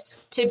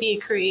risk to be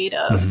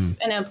creative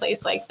in a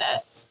place like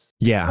this.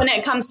 Yeah. When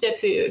it comes to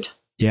food.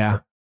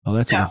 Yeah. Oh,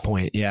 that's a good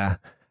point. Yeah.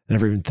 I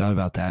never even thought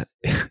about that.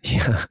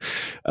 Yeah.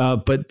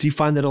 But do you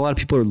find that a lot of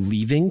people are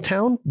leaving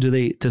town? Do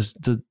a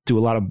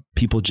lot of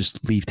people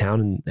just leave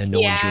town and no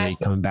one's really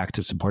coming back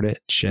to support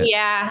it? Shit.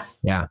 Yeah.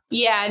 Yeah.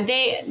 Yeah.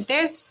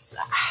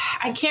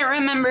 I can't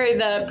remember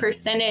the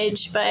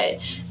percentage,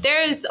 but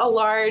there's a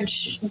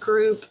large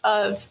group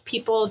of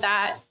people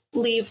that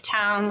leave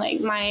town,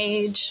 like my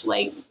age,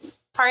 like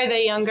part of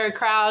the younger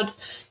crowd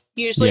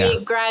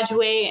usually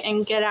graduate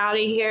and get out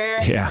of here.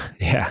 Yeah.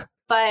 Yeah.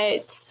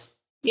 But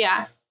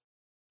yeah.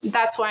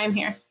 That's why I'm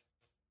here.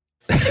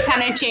 To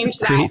kind of change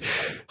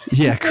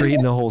that.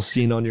 Creating the whole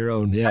scene on your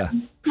own. Yeah.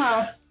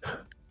 Oh.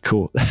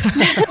 Cool.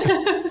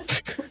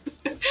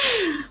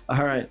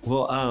 All right.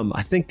 Well,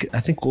 I think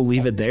we'll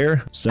leave it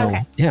there. So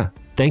yeah.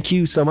 Thank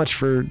you so much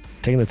for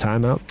taking the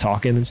time out,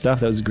 talking and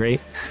stuff. That was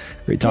great.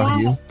 Great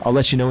talking to you. I'll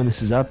let you know when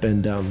this is up.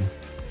 And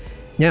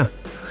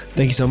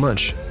thank you so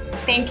much.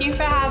 Thank you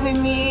for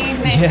having me.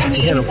 Nice to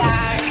meet you,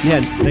 Zach. Yeah,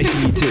 nice to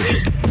meet you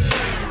too.